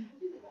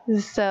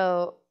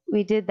 So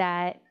we did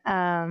that,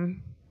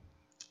 and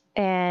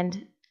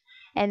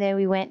then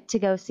we went to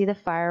go see the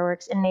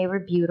fireworks, and they were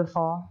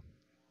beautiful.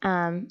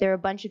 There were a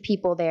bunch of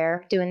people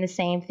there doing the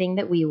same thing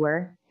that we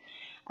were.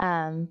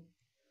 And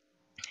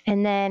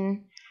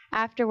then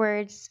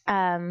afterwards,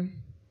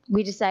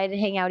 we decided to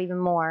hang out even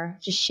more,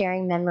 just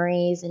sharing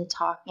memories and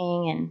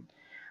talking.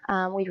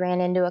 And we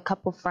ran into a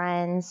couple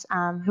friends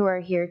who are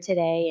here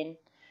today,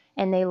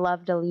 and they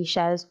loved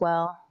Alicia as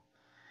well.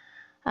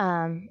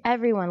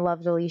 Everyone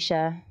loved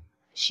Alicia.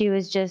 She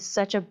was just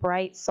such a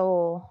bright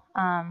soul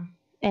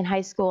in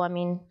high school. I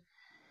mean,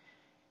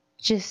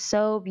 just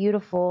so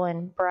beautiful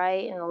and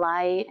bright and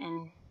light,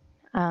 and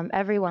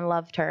everyone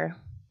loved her.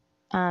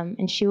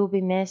 And she will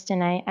be missed,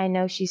 and I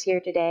know she's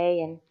here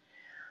today. And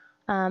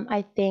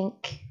I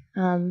thank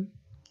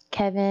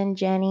Kevin,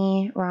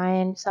 Jenny,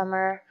 Ryan,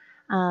 Summer,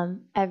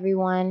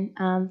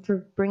 everyone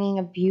for bringing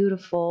a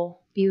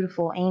beautiful,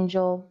 beautiful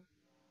angel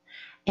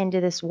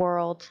into this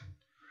world.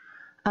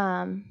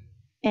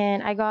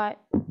 And I got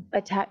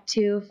a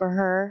tattoo for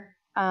her,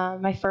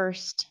 my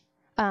first,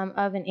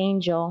 of an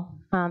angel,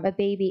 a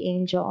baby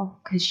angel,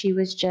 because she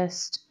was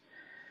just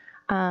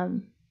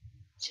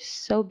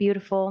so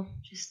beautiful.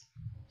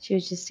 She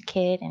was just a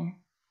kid, and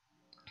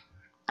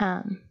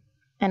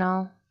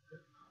I'll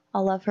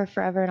love her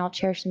forever, and I'll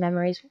cherish the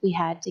memories we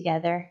had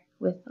together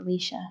with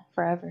Alicia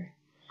forever.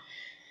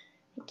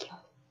 Thank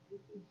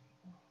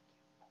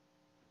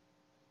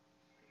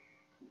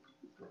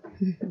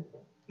you.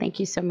 Thank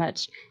you so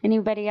much.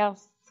 Anybody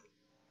else?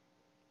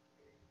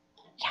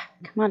 Yeah,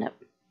 come on up.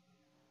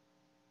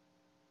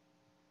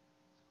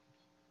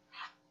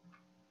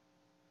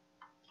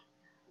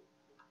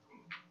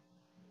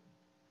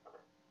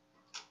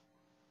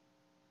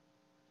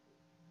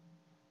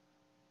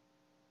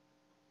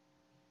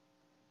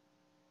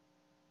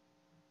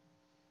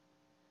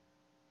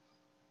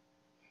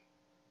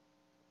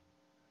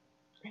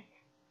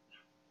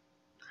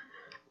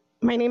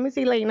 My name is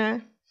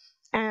Elena,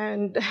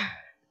 and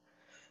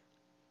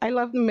I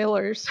love the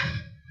Millers.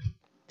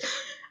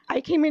 I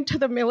came into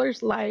the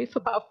Millers' life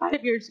about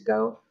 5 years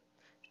ago,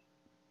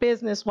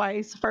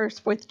 business-wise,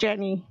 first with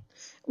Jenny.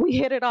 We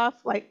hit it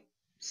off like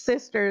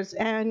sisters,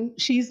 and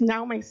she's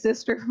now my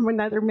sister from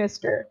another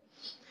mister.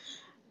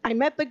 I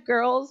met the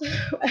girls.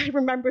 I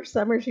remember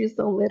Summer, she's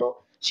so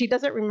little. She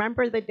doesn't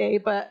remember the day,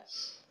 but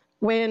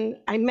when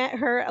I met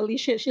her,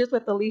 Alicia, she was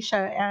with Alicia,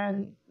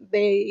 and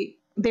they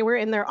were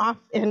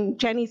in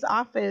Jenny's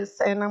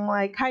office, and I'm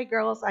like, "Hi,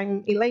 girls,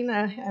 I'm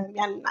Elena,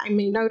 and I'm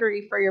a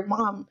notary for your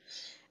mom."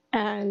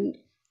 And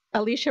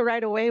Alicia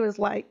right away was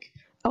like,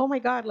 "Oh my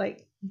God,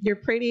 like you're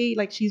pretty."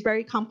 Like she's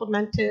very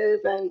complimentive,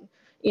 and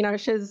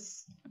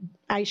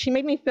she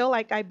made me feel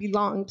like I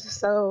belonged.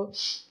 So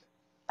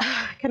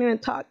I can't even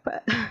talk,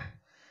 but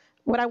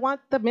what I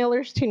want the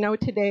Millers to know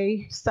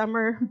today,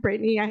 Summer,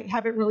 Brittany, I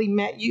haven't really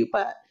met you,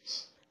 but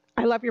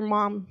I love your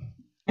mom,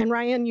 and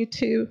Ryan, you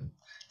too,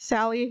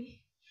 Sally,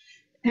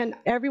 and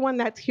everyone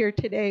that's here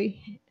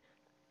today.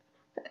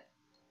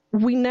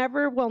 We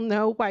never will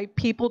know why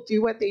people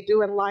do what they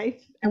do in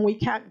life, and we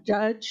can't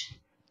judge,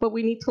 but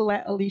we need to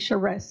let Alicia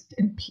rest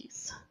in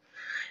peace.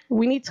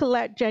 We need to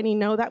let Jenny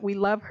know that we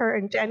love her,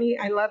 and Jenny,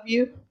 I love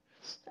you.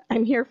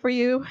 I'm here for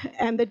you.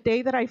 And the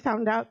day that I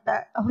found out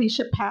that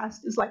Alicia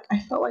passed is like, I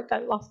felt like I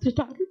lost a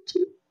daughter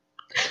too.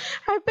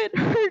 I've been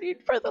hurting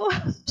for the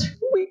last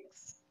 2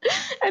 weeks.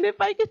 And if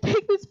I could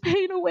take this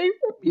pain away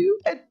from you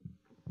and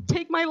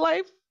take my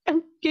life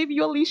and give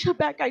you Alicia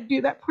back, I'd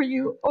do that for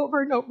you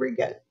over and over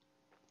again.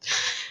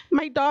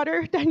 My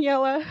daughter,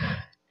 Daniela,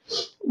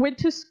 went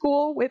to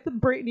school with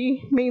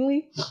Brittany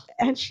mainly,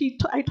 and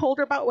I told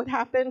her about what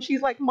happened.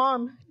 She's like,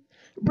 "Mom,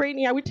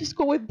 Brittany, I went to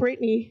school with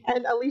Brittany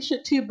and Alicia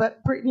too,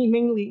 but Brittany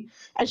mainly."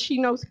 And she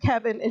knows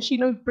Kevin, and she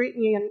knows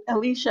Brittany and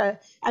Alicia,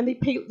 and they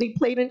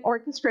played an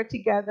orchestra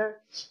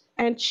together.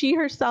 And she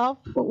herself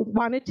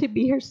wanted to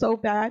be here so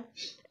bad,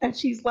 and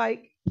she's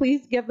like,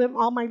 "Please give them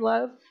all my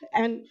love."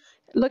 And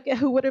look at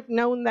who would have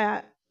known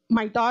that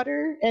my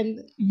daughter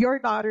and your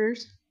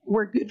daughters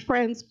were good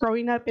friends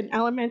growing up in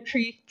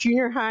elementary,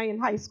 junior high,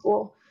 and high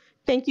school.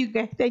 Thank you,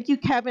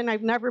 Kevin.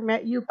 I've never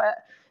met you,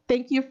 but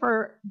thank you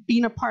for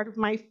being a part of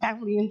my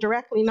family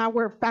indirectly. Now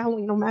we're a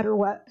family no matter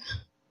what.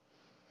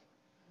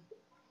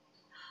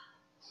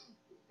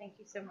 Thank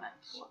you so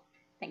much.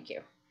 Thank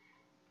you.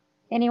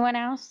 Anyone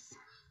else?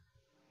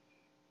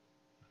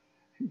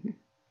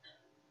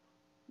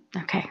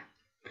 Okay.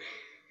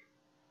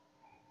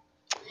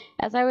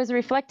 As I was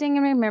reflecting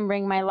and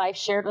remembering my life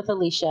shared with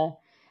Alicia,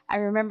 I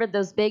remembered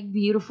those big,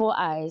 beautiful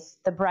eyes,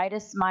 the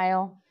brightest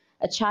smile,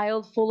 a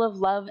child full of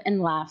love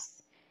and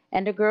laughs,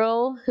 and a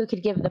girl who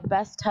could give the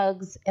best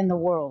hugs in the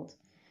world.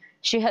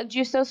 She hugged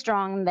you so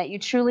strong that you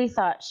truly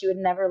thought she would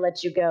never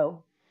let you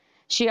go.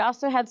 She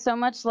also had so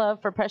much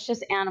love for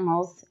precious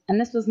animals, and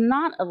this was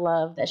not a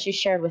love that she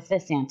shared with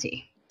this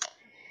auntie.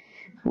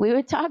 We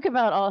would talk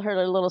about all her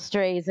little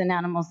strays and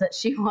animals that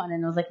she wanted,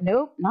 and I was like,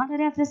 nope, not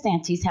at this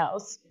auntie's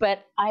house.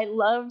 But I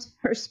loved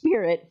her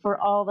spirit for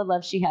all the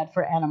love she had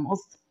for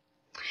animals.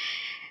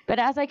 But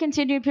as I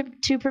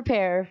continued to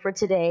prepare for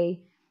today,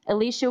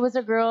 Alicia was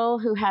a girl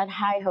who had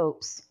high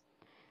hopes.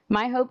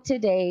 My hope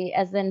today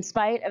is that in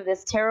spite of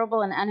this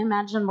terrible and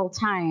unimaginable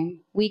time,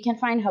 we can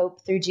find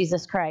hope through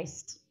Jesus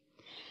Christ.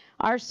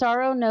 Our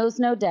sorrow knows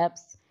no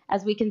depths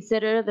as we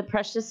consider the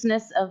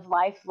preciousness of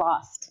life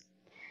lost.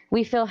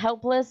 We feel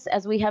helpless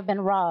as we have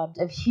been robbed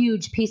of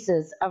huge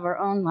pieces of our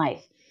own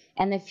life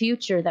and the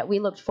future that we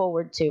looked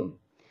forward to.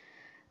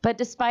 But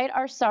despite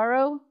our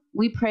sorrow,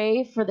 we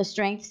pray for the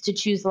strength to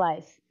choose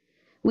life.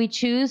 We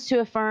choose to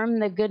affirm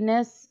the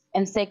goodness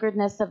and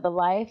sacredness of the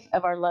life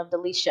of our loved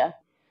Alicia.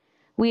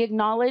 We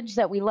acknowledge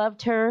that we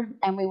loved her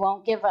and we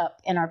won't give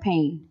up in our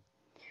pain.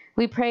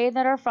 We pray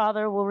that our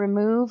Father will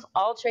remove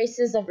all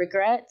traces of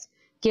regret,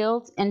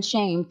 guilt, and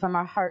shame from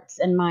our hearts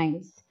and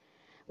minds.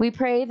 We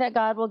pray that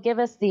God will give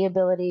us the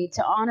ability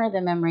to honor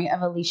the memory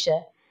of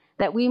Alicia,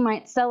 that we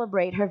might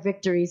celebrate her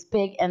victories,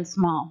 big and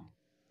small.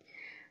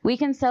 We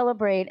can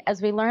celebrate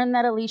as we learn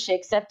that Alicia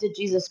accepted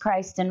Jesus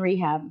Christ in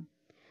rehab.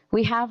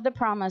 We have the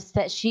promise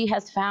that she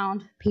has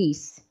found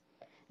peace.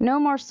 No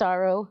more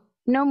sorrow,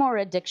 no more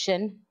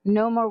addiction,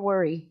 no more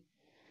worry.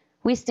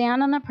 We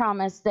stand on the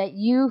promise that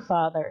you,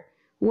 Father,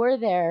 were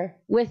there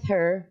with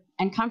her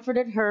and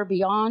comforted her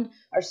beyond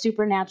our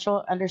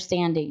supernatural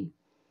understanding.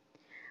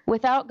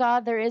 Without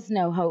God, there is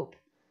no hope.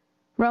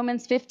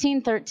 Romans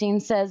 15:13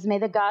 says, "May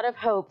the God of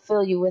hope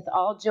fill you with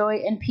all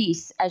joy and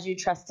peace as you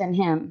trust in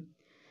him."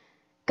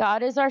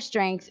 God is our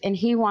strength, and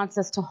he wants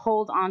us to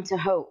hold on to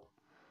hope.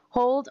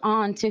 Hold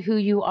on to who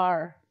you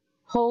are.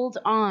 Hold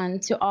on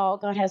to all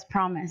God has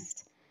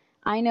promised.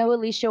 I know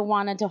Alicia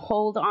wanted to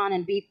hold on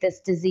and beat this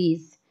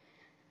disease,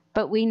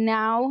 but we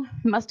now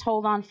must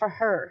hold on for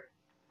her.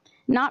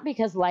 Not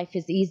because life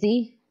is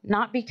easy,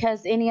 not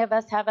because any of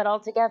us have it all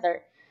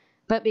together,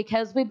 but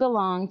because we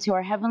belong to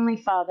our Heavenly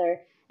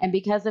Father, and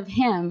because of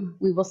him,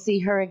 we will see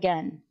her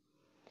again.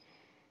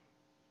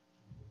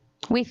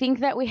 We think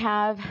that we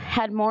have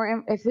had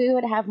more, if we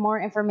would have more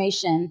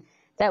information,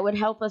 that would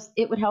help us,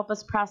 it would help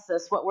us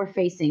process what we're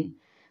facing.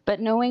 But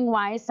knowing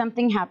why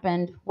something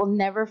happened will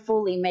never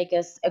fully make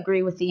us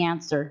agree with the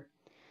answer.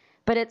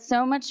 But it's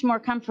so much more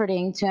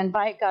comforting to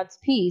invite God's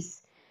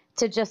peace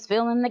to just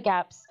fill in the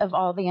gaps of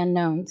all the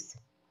unknowns.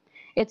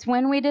 It's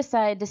when we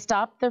decide to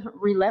stop the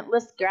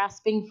relentless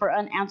grasping for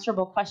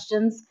unanswerable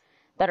questions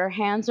that our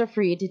hands are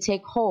free to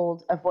take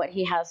hold of what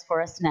he has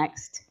for us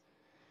next.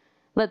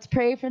 Let's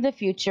pray for the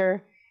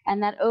future,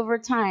 and that over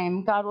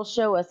time, God will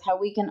show us how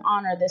we can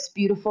honor this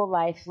beautiful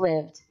life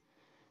lived.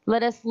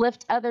 Let us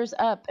lift others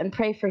up and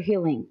pray for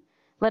healing.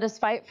 Let us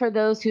fight for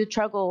those who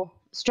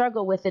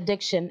struggle with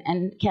addiction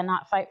and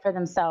cannot fight for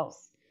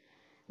themselves.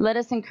 Let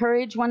us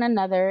encourage one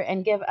another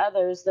and give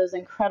others those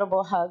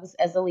incredible hugs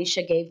as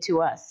Alicia gave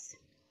to us.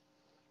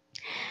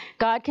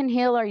 God can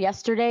heal our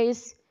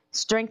yesterdays,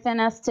 strengthen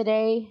us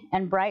today,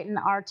 and brighten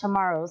our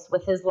tomorrows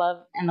with his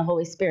love and the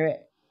Holy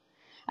Spirit.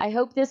 I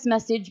hope this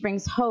message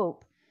brings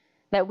hope,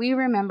 that we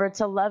remember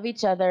to love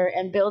each other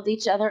and build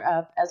each other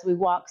up as we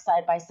walk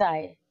side by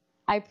side.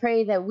 I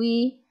pray that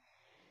we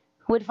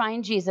would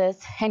find Jesus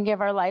and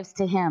give our lives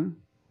to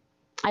him.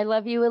 I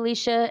love you,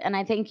 Alicia, and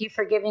I thank you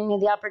for giving me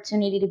the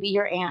opportunity to be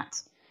your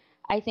aunt.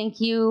 I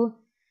thank you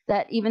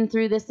that even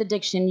through this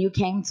addiction, you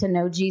came to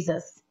know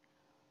Jesus.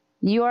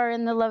 You are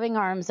in the loving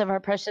arms of our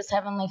precious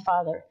Heavenly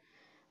Father.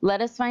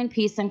 Let us find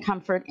peace and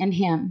comfort in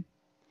him.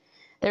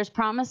 There's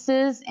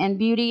promises and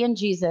beauty in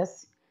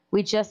Jesus.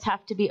 We just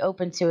have to be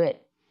open to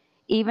it.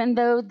 Even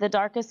though the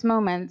darkest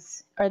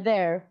moments are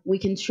there, we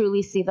can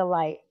truly see the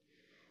light.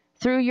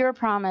 Through your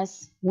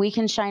promise, we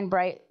can shine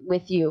bright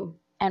with you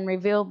and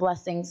reveal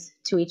blessings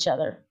to each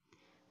other.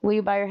 Will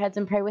you bow your heads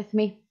and pray with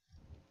me?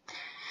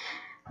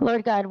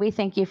 Lord God, we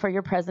thank you for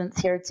your presence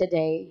here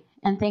today,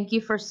 and thank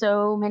you for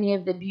so many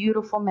of the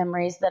beautiful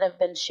memories that have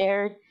been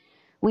shared.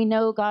 We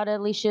know, God,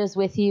 Alicia is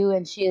with you,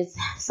 and she is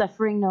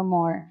suffering no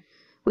more.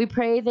 We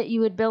pray that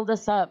you would build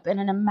us up in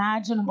an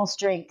imaginable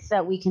strength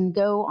that we can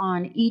go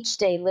on each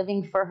day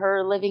living for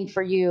her, living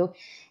for you,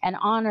 and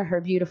honor her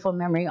beautiful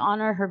memory,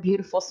 honor her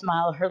beautiful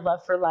smile, her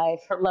love for life,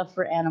 her love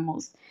for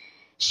animals.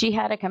 She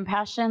had a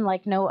compassion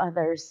like no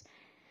others.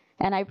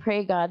 And I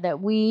pray, God,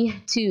 that we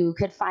too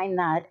could find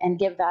that and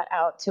give that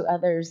out to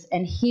others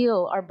and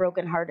heal our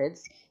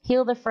brokenhearteds,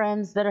 heal the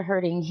friends that are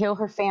hurting, heal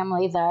her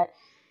family, that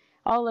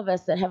all of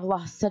us that have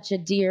lost such a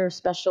dear,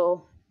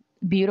 special,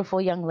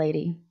 beautiful young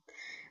lady.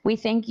 We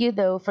thank you,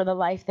 though, for the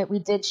life that we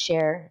did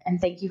share,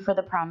 and thank you for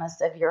the promise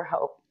of your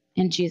hope.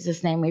 In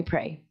Jesus' name we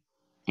pray.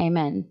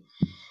 Amen.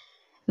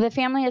 The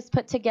family has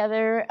put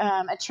together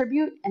a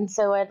tribute, and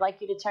so I'd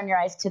like you to turn your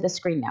eyes to the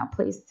screen now,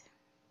 please.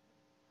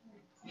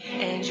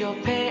 And your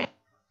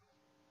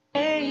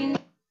pain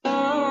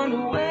gone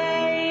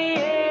away,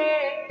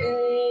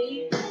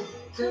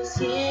 'cause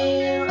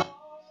here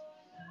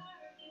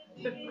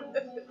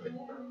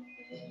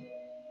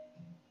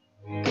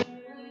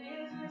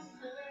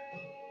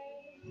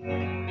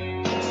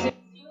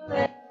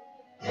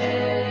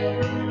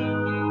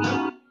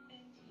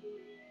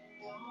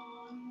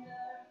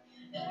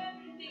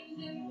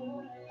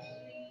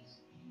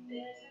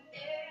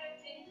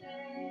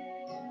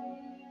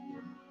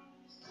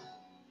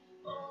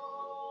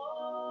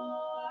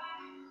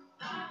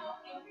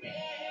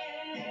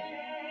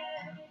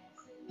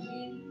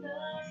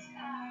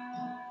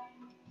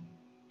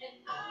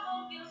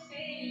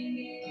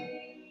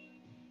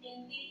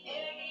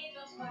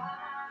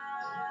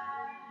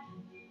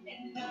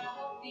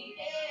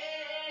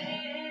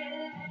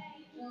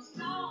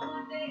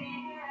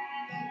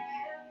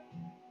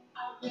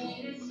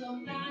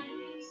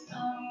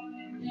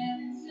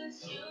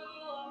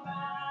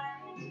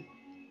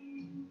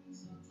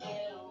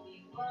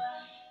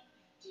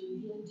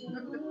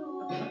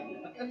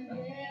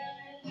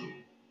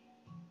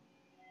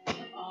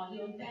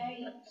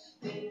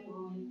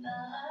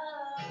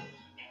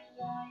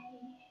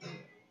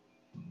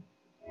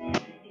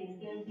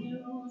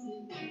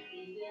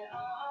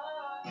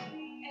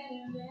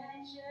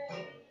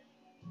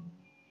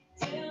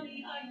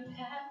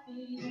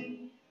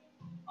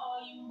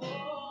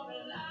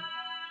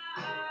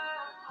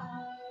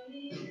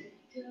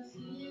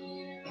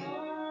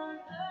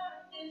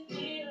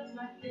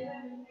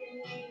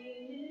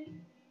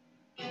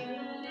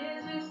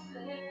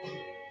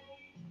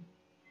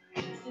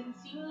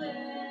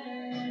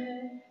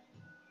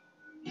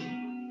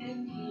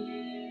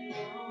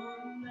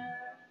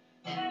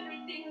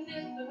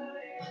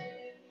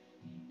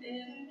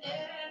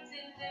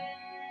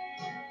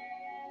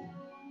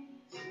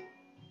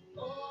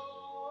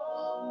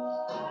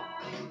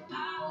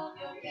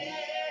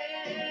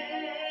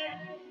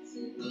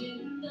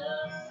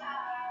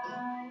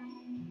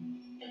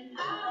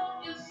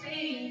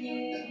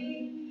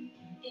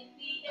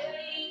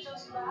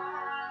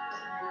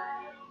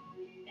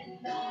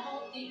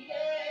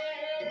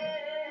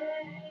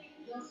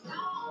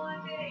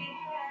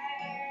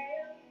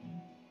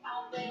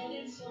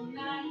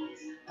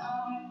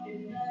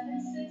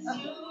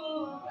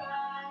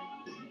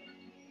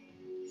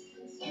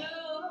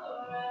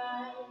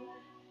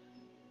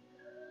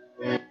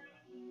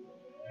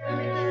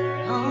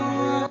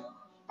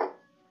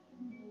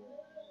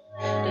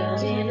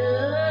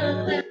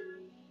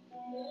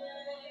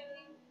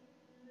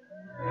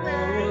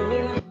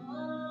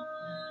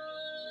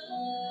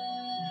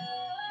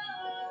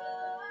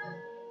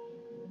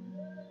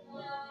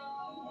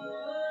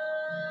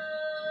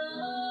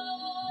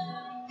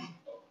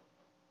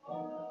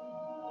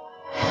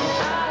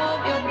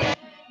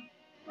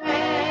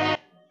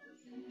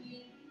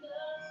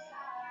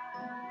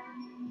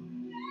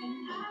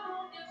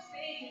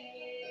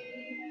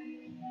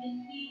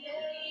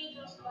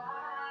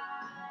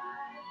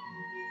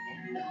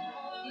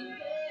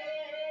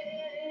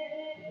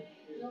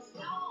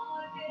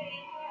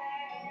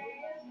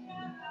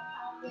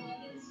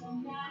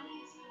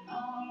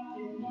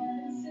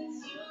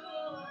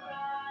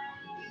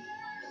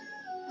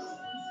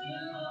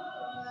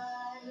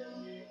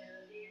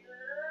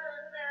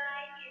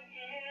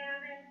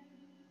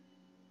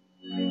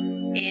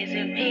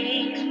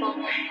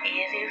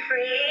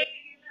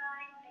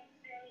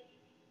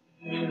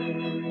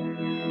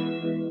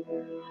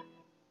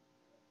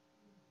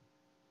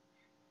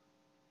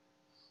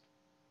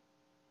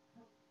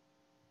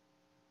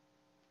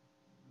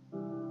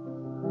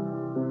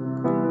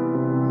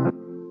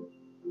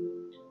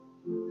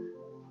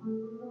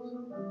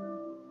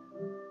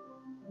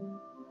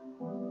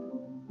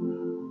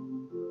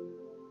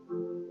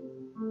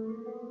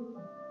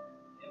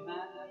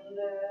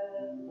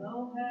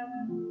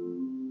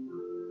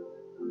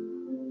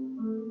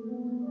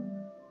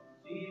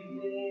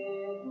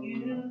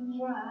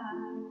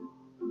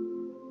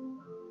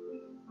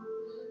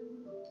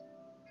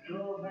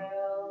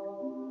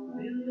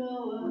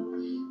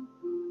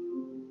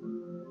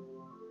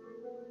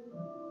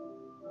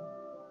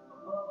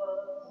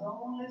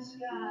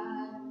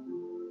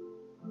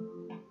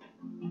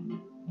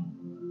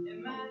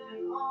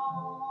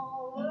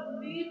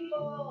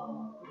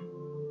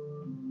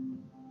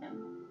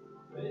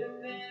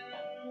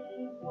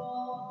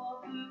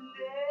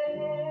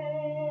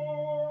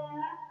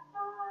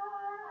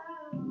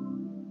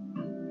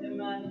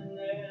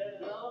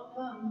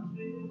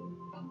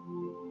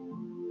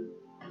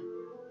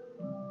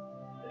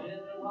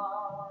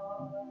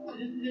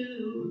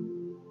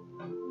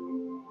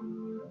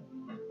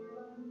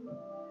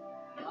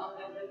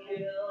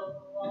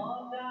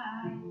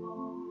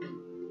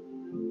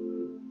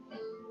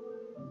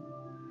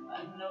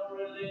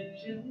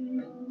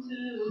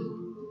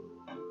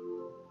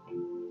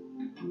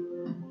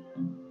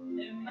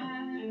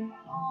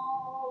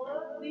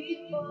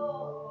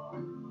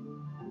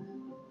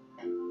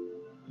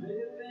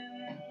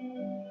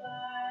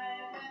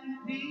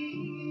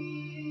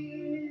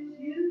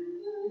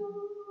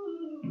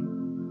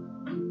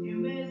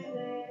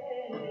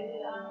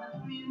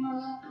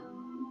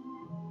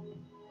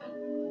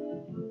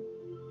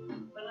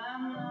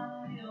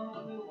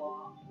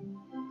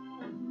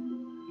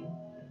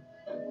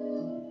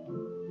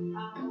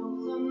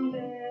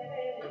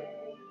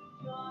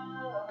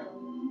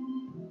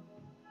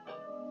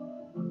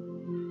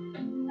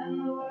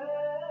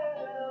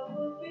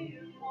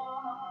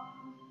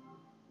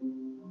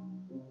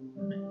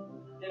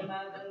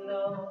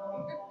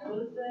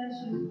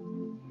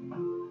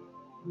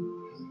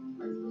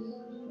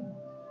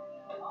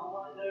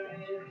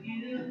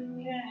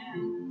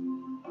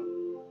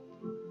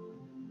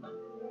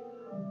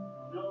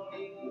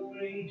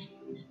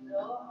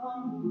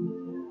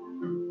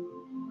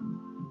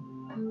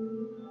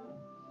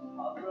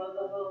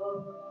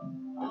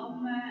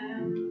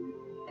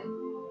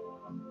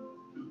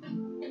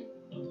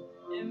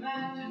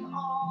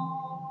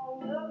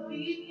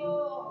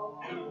before.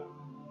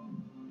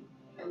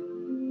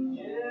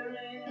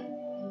 Sharing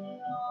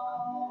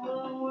all the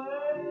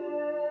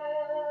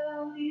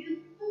world is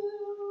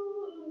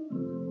through.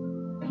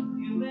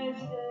 You may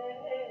say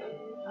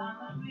I'm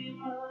a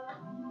dreamer,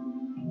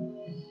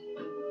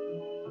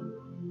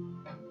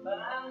 but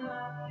I'm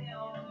not the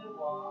only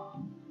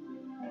one.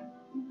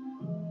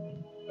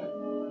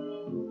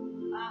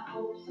 I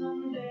hope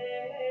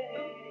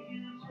someday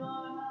you'll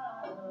join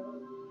us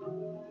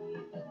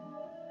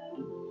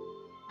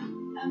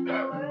and the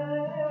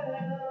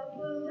world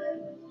will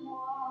live as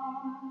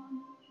one.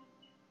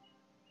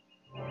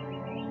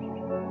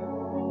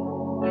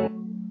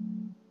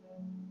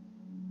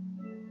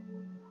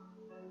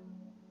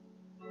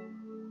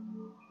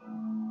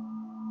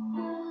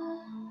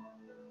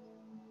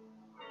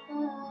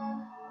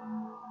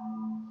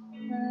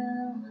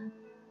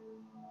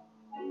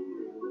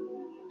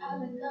 I've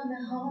been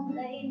coming home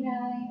late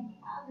night.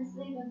 I've been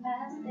sleeping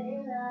past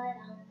daylight.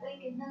 I'm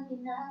waking up, you're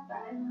not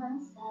by my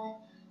side.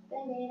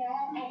 Baby,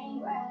 that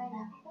ain't right.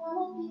 I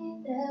wanna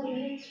be there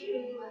with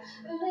you.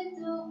 I really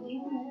do be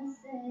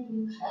missing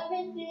you.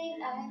 Everything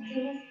I do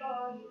is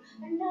for you,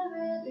 and I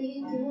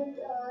really do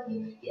adore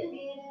you. You're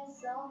getting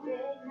so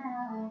big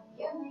now, and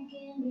you're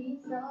making me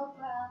so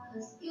proud.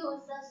 'Cause you are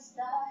such a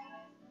star.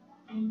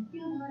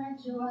 You know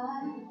that you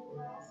are.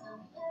 So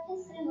every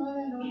single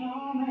little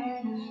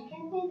moment,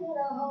 can't think that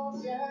I'll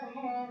hold your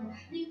hand.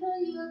 Need for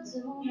you to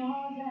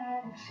know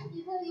that,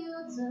 need for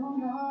you to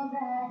know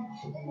that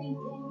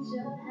anything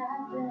should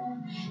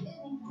happen,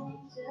 anything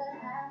should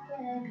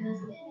happen,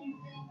 'cause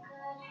anything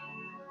could,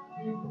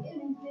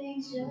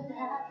 anything should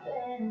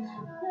happen.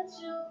 Know that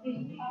you'll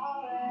be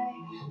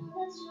alright, know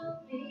that you'll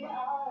be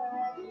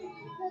alright,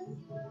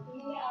 promise you'll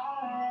be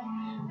alright,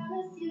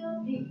 promise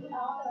you'll be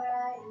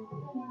alright.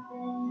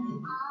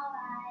 Anything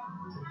alright,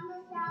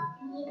 promise I'll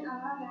be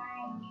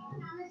alright,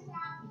 promise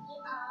I'll be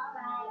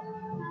alright,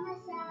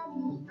 promise I'll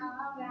be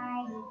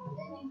alright.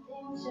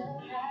 Anything should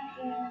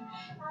happen,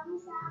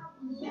 promise I'll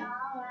be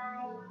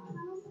alright,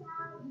 promise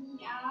I'll be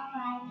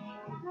alright,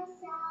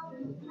 promise I'll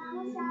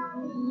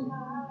be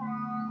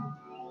alright.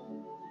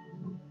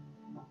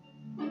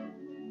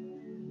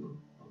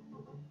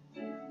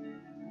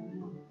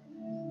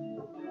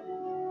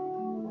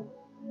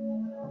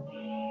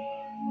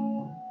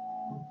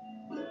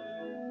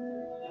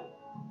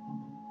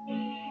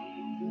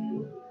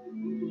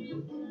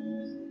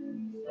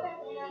 Swear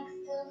that I can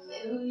still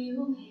feel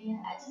you here.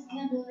 I just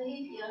can't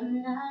believe you're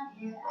not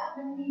here. I've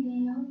been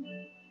needing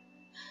you.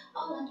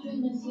 All I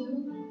dream is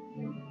you.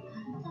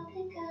 Don't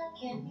think I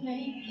can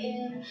make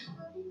it.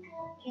 Don't think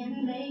I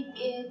can make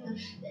it. But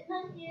then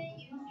I hear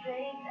you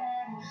say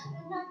that.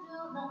 Then I do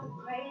look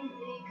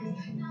crazy. 'Cause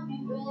now me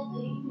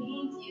really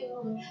needs you.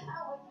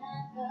 I would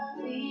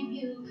never leave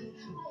you.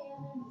 'Cause I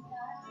am in the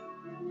stars.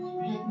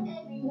 And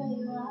everywhere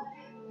you are.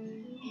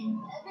 In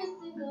every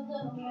single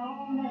little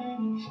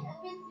moment,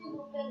 every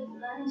single bit of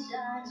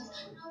sunshine, just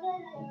know that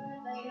I am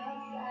right by your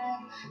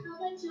side. Know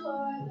that you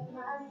are right by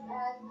my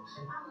side.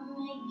 I'ma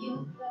make you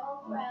so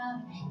proud.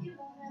 You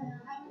don't ever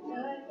have to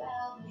worry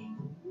about me.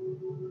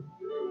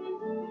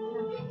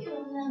 You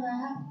don't ever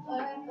have to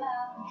worry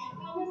about me.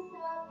 Promise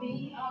I'll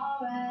be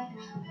alright.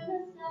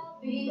 Promise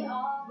I'll be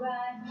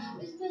alright.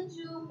 Wish that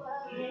you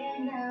were here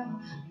now.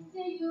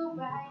 See you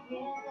right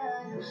here.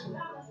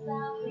 Promise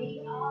I'll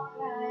be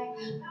alright.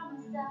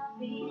 Promise I'll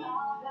be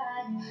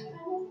alright.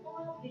 Promise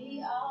I'll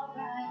be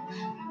alright.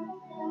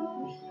 Promise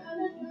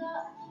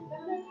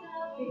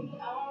I'll be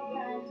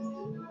alright. Just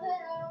know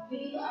that I'll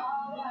be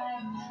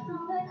alright.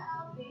 Know that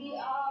I'll be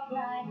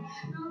alright.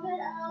 Know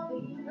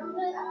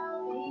that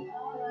I'll be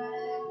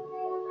alright.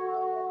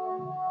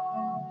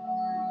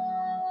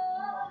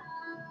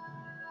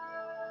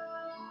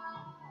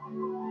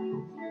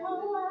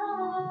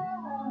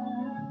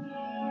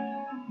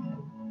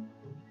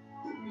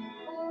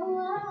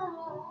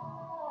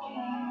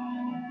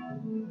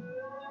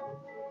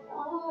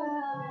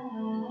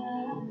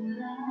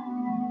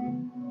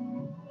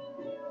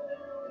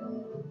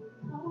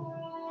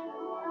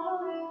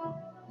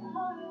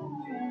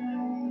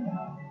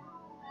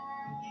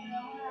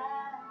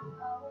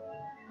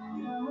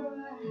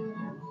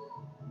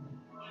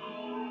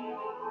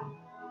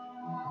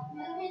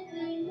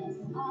 Everything is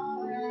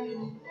alright.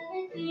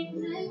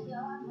 Everything's in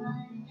your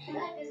mind.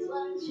 Life is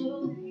what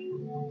you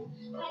make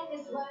it. Life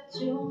is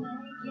what you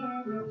make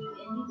it.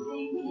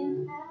 Anything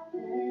can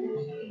happen.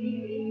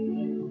 Anything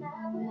can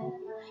happen.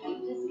 You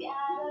just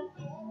gotta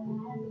get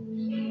past it.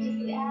 You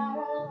just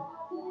gotta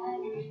laugh at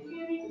it.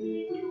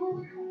 Anything can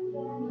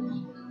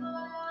happen. But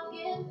I'll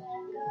get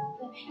back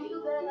up. And you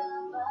better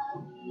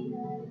believe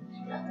it.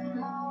 Nothing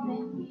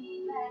holding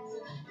me back. So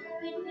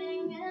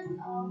everything is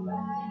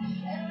alright.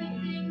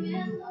 Everything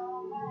is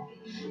alright.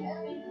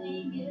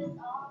 Everything is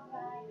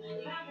alright.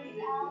 Promise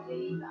I'll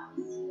be,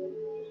 promise you'll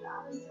be,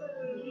 promise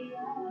we'll be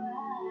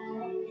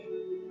alright.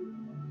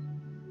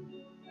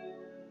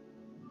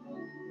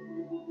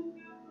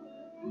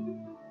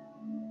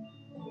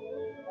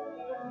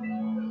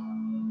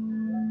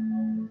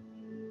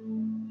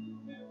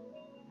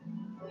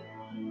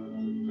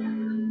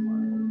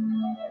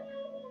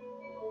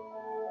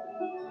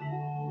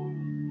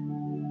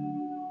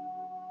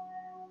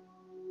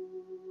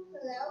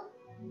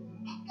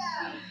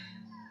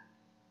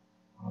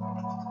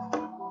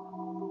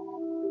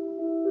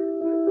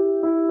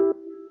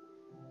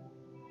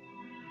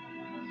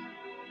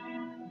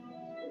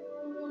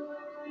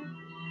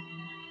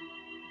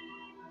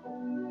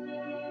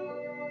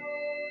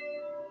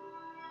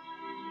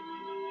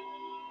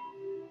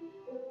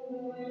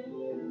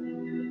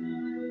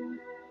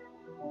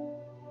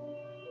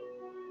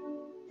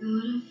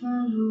 Thought I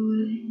found a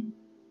way.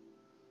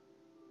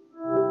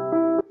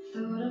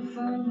 Thought I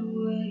found a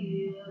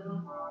way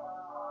out,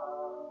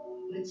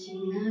 but you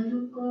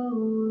never go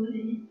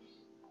away.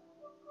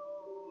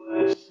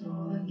 So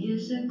I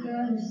guess I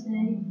gotta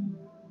stay.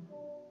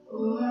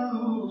 Oh, I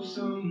hope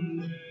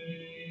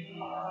someday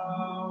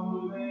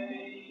I'll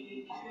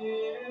make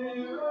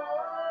it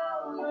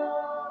out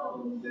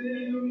of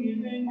there,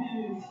 even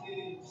if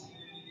it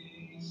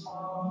takes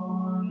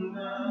all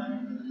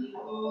night.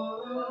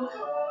 Oh,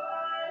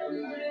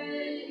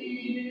 100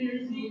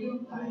 years, need a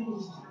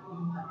place to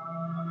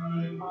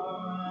hide,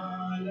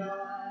 but I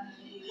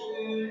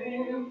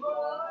can't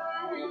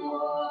find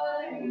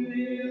one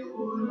near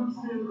what I'm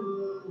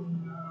feeling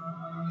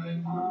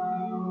like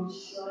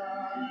outside.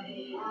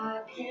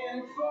 I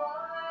can't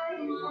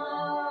find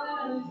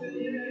nothing.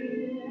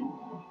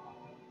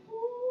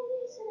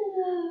 Isn't it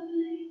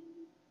lovely?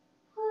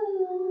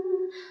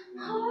 Alone,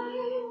 heart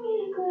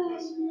made of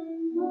glass, my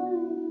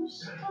mind of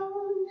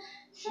stone.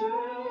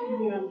 Turn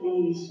your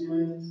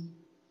pieces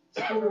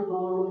to the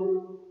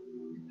bone.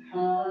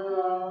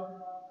 Hello,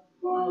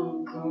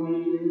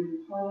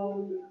 welcome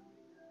home.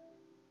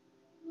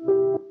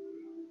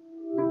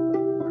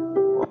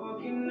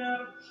 Walking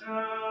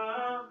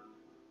uptown,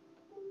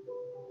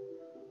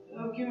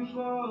 looking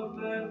for a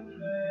better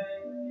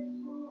place.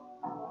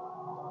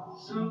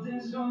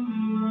 Something's on my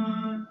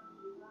mind,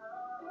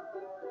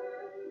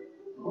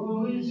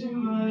 always in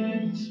my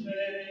empty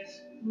space.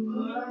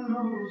 But I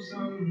know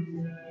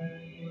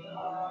someday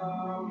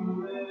I'll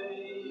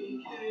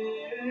make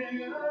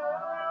it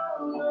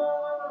out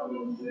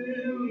of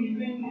there,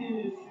 even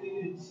if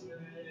it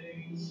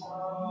takes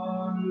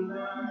all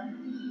night.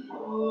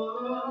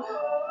 Oh,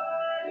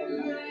 I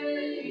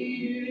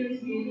need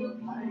a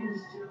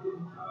place to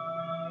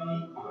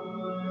hide,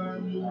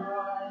 but I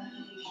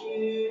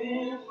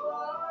can't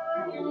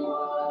find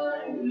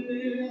one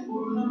there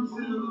when I'm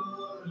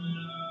feeling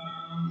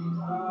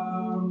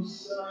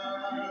outside.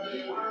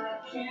 I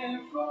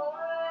can't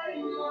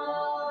find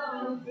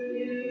nothing.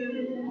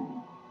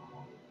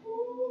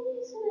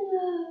 Isn't it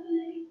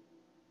lovely?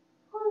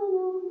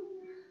 Alone,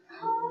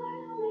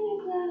 heart made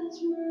of glass,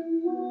 my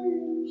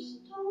mind of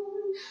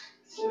stone.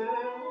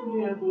 Turn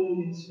your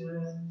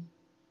bleachers,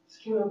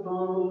 skin a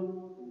bone.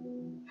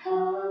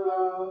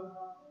 Hello,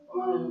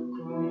 welcome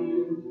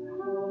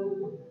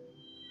home.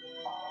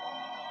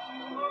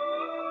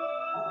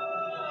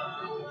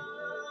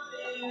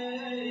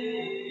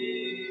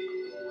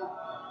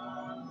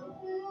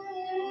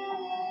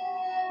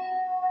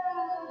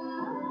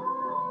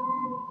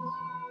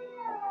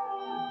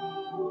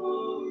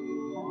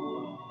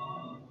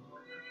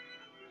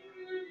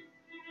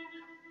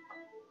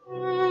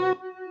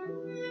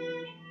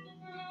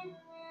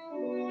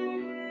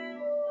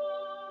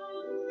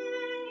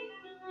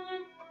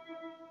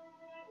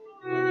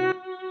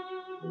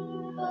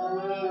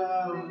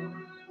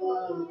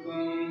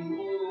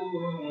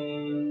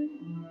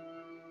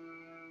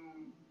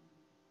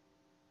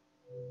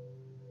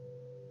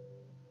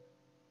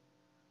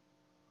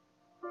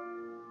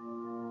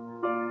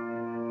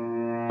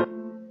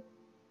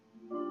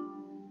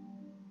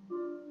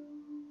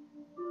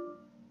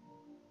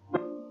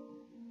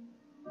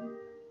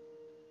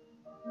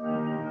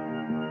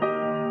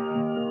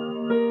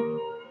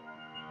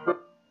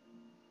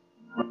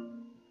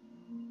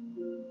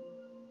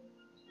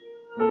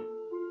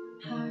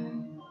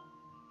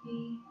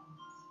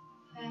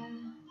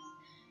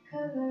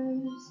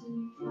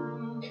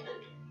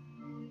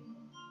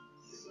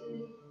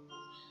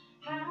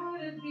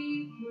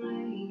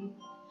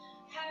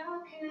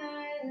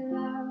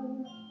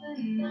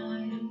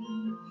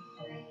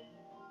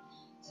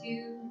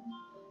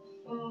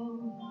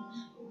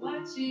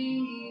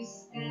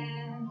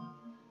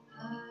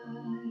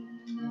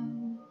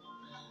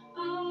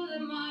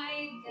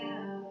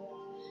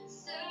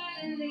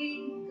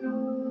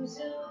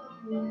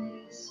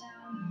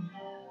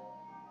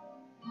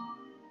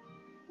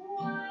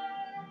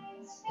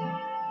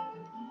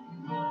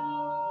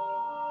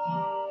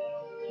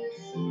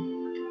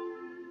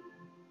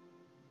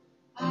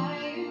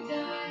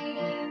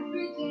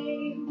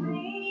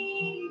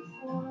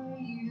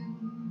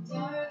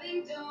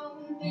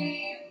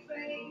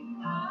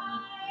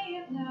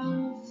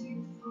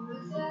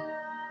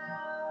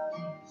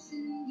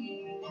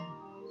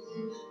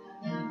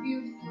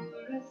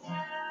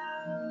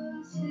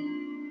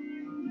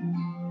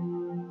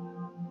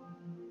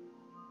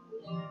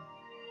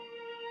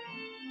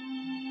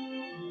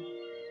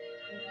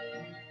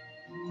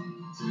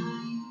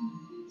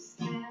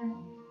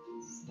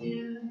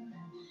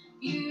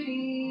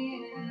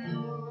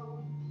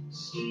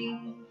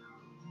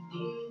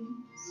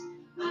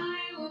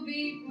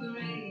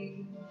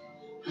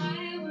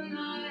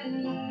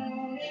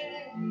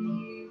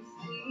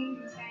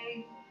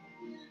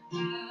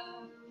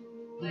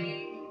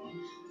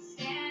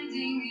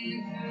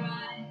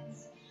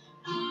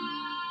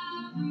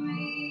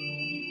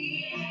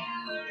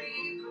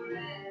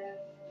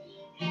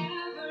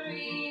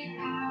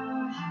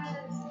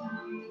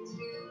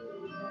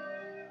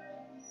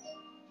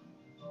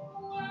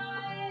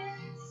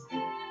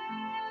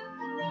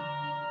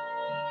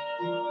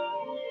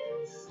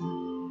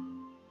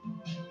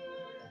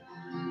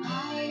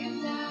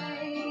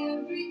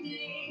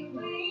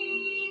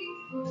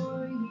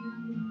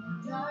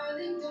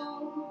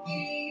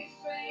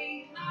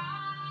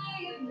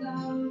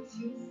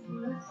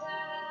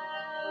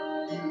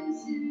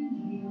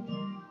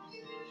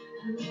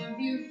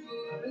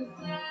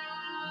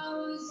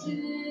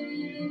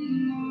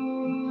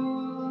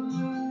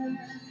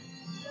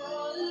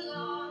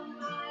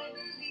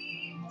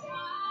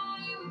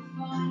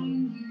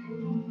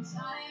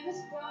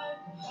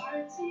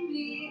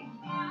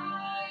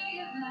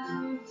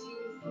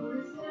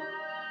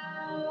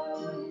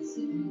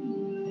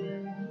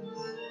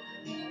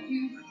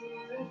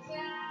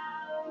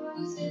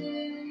 One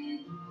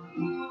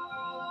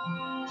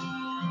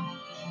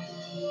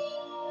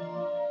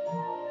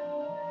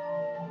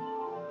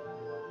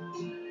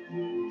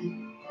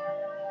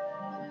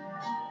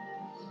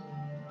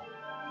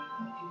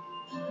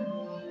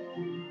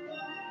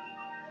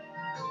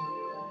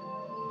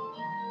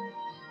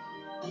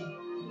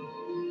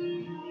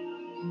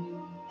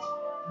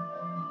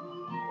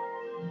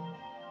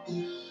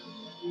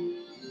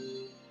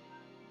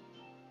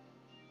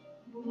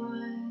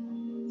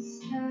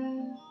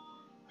step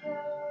closer,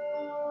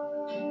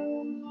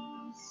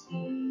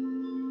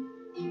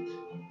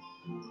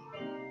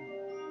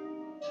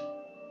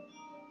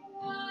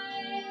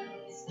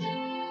 one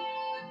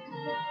step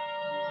closer.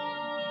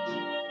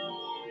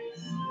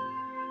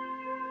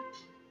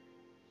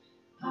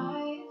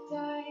 I've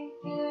died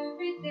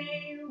every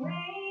day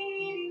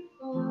waiting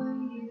for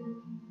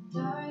you.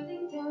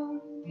 Darling,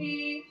 don't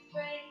be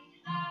afraid.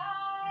 I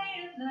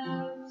have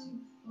loved you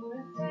for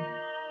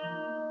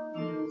 1,000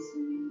 years.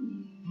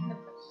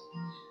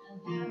 I'll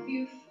love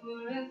you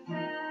for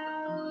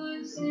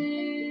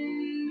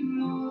 1,000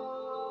 more.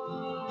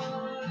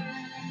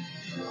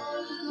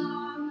 All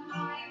along I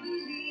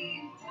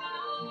believed I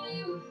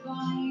would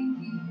find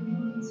you.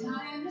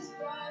 Time has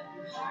brought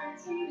your heart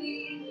to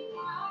me.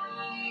 I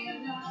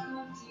have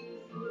loved you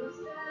for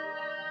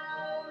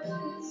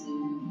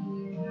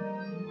 1,000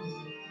 years.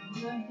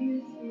 Love you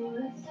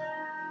for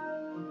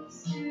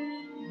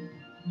 1,000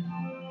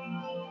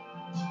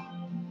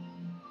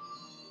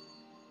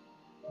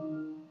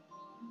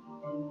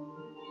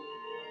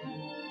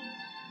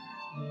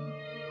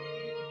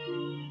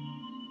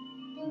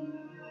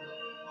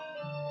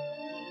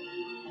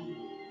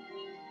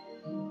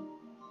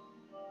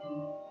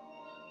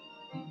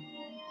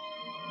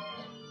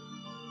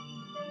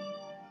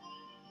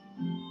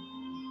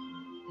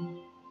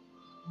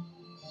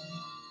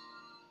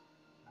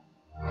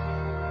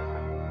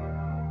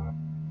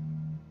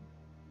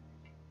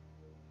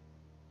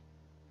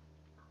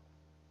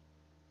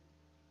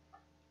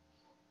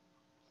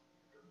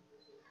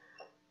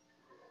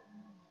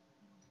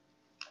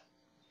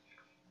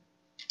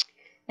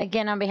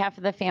 Again, on behalf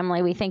of the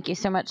family, we thank you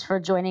so much for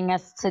joining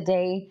us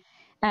today.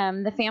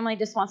 The family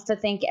just wants to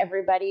thank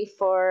everybody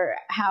for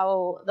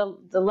how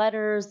the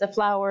letters, the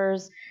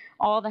flowers,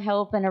 all the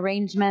help and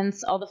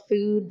arrangements, all the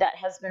food that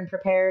has been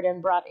prepared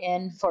and brought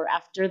in for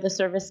after the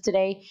service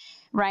today.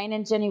 Ryan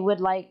and Jenny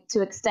would like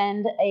to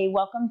extend a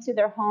welcome to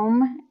their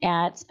home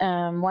at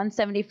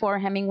 174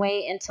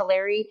 Hemingway in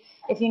Tulare.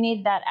 If you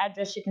need that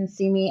address, you can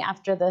see me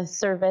after the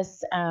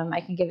service.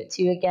 I can give it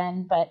to you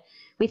again, but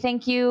we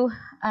thank you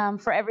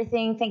for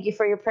everything. Thank you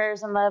for your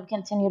prayers and love.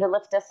 Continue to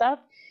lift us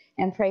up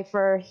and pray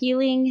for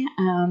healing.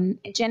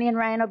 Jenny and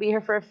Ryan will be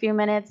here for a few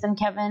minutes. And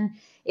Kevin,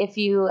 if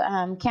you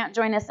can't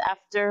join us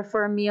after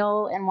for a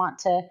meal and want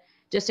to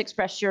just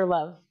express your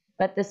love.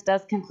 But this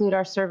does conclude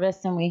our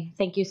service, and we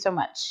thank you so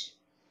much.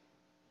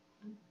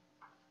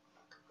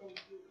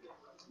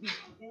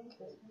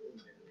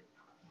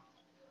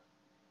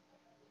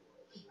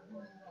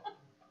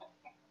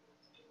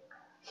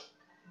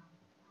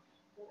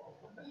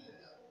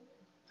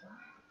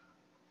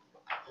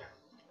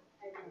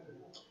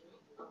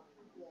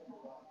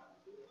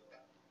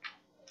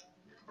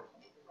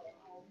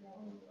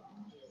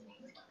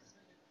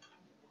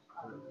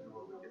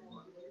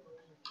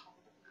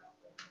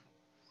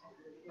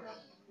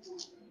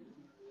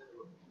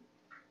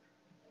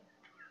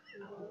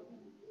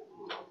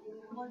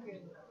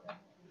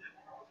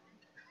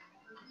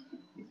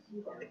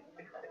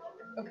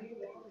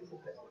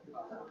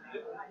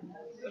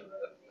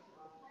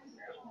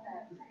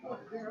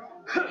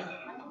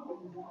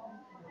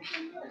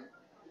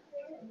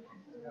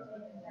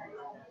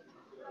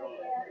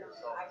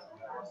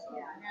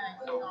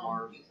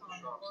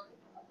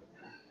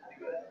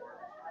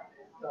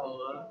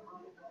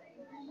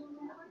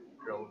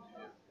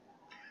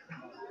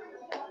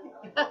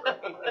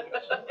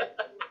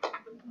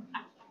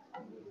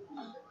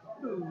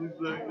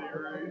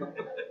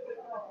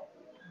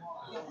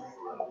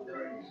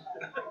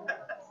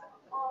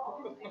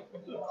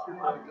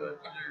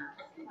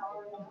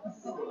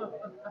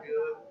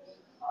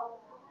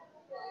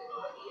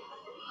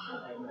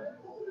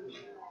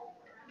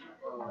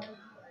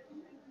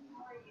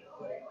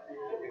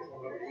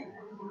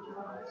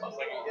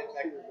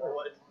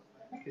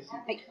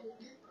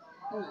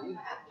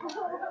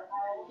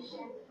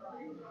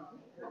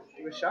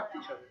 We shocked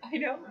each other. I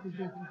know.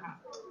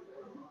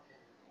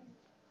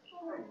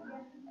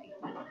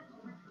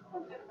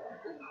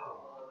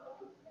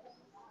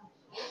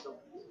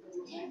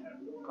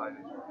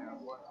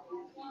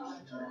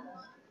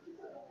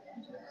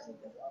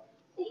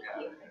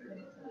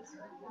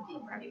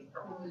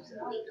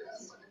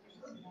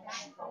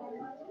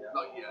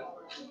 Oh yeah.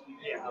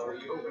 Yeah. How are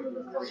you?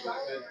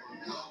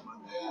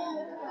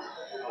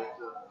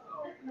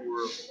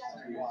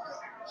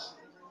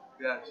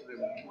 Yeah, it's been.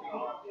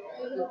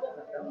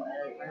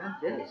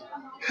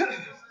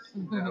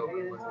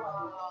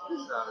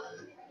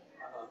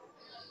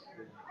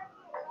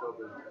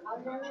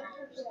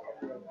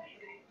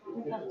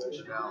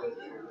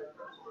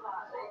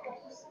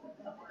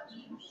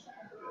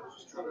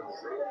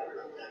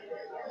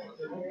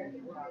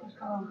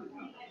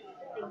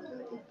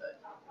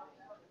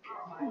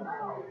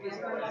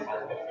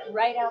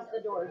 Right out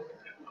the door.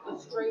 Go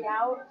straight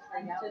out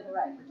and to the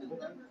right.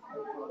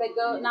 But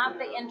go, not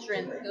the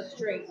entrance, go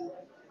straight.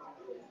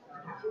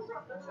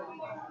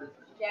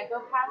 Yeah, go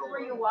past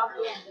where you walk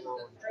in, just go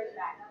straight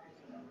back.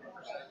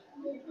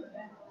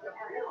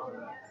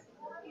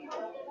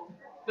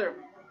 There.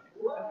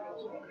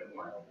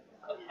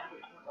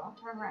 Don't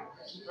turn right,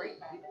 straight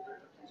back.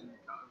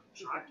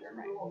 Turn right.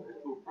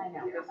 I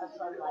know, that's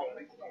what I'm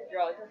like.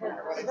 You're all like,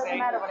 It doesn't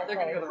matter what I say. they're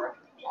gonna go the right.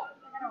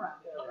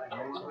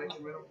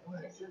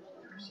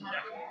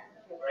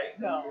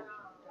 No. We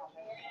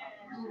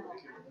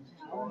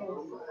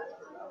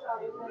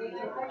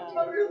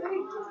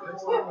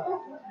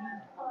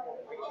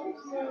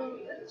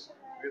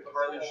got the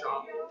Harley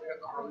shop. We got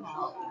the Harley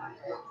shop.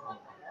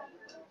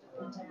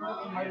 It's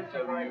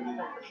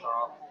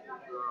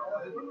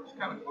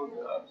kind of closed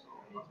up, so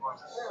that's why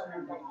it's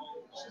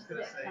just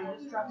gonna say.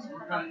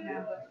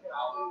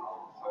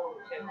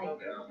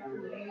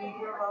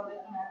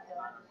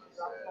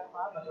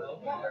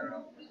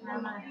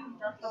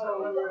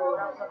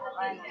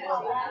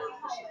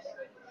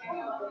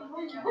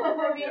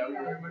 Yeah, we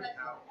very much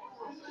have.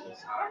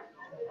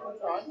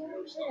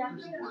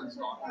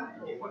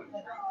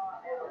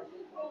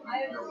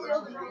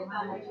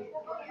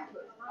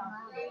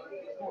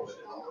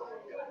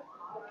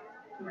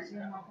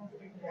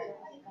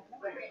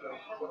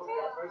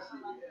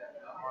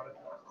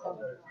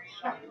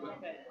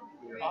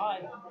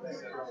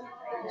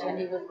 And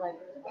he was like,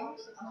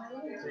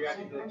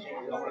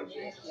 she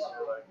was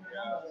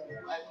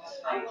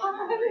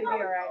taking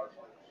over everything.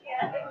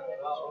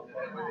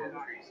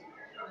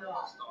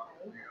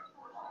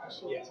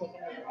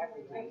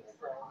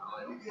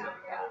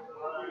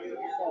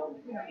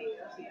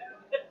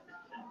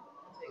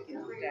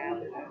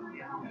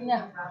 No.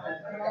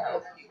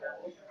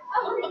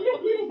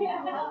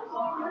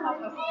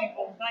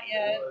 Not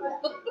yet.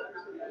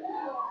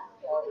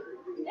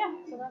 Yeah,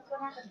 so that's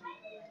what happened.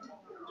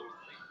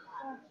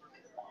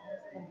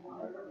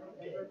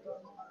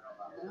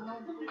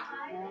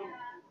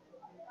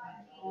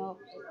 Nope,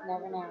 just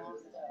never know.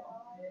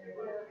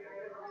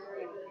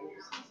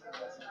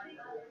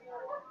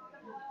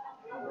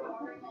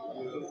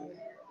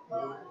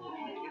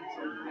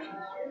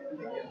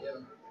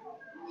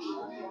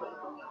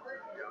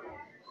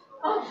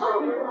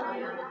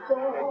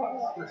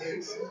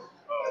 It's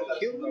a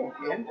cute little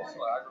handbag.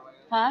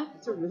 Huh?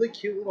 It's a really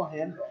cute little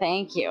handbag.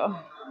 Thank you.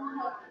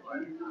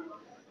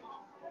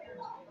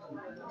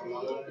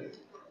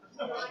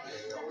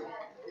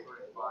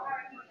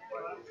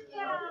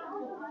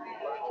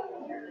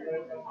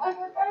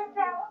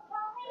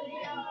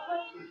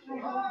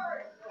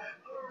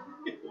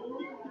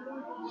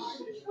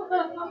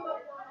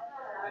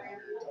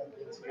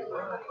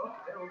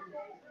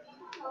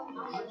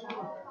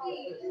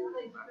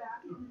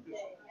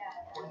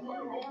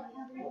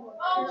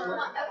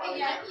 Okay,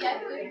 yeah,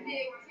 good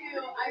big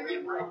too. I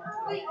remember.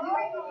 Wait,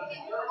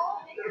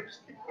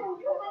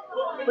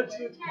 But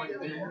it's my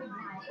thing.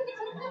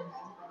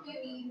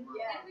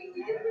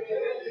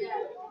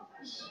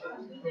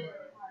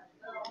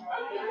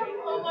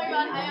 Oh my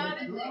god, I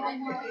honestly, I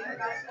totally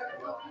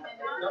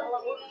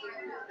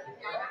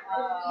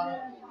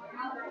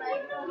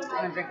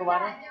Want to drink of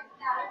water?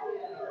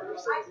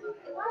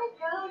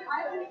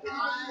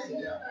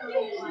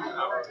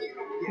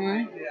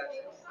 Hmm?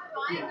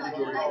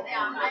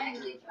 I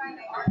actually tried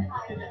to archive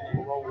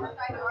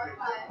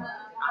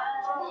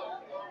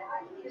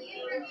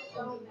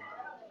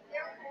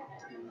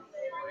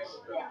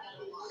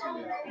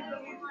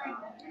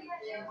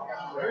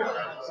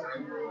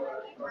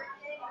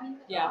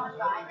Yeah.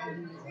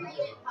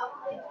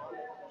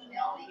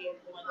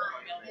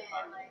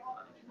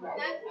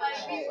 That's why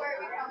we were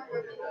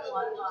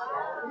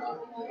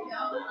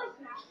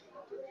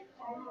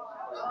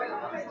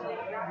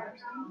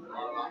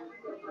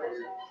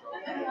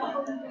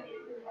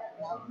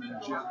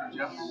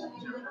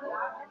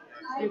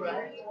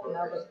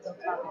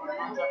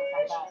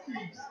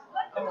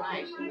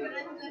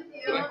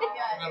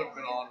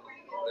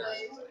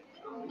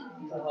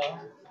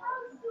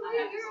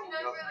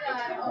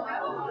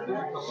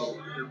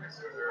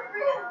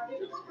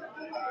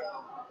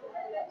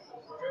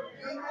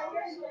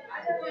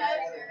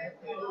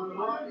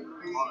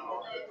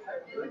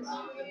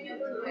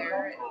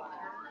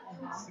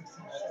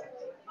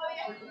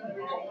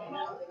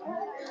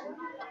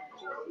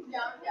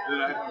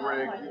Then I had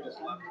Greg, who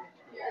just left.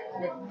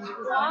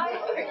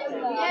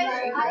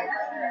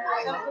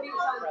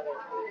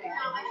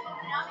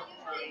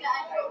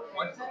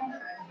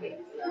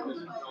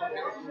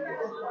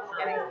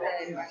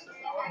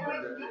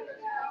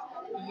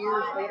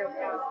 Years later,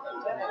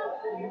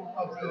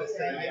 I was gonna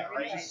say, yeah,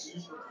 right? He's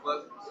super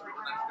pleasant, super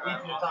nice guy.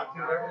 Easy to talk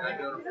to. I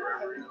know him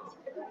forever, you know.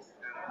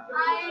 I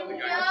know.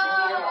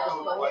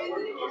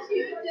 She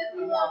was just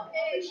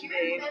okay. She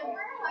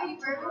remember how you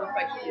first looked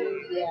like you.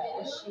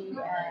 Yeah, she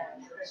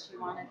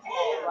wanted to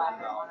have a black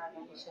on her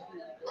and she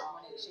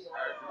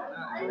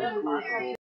wanted to.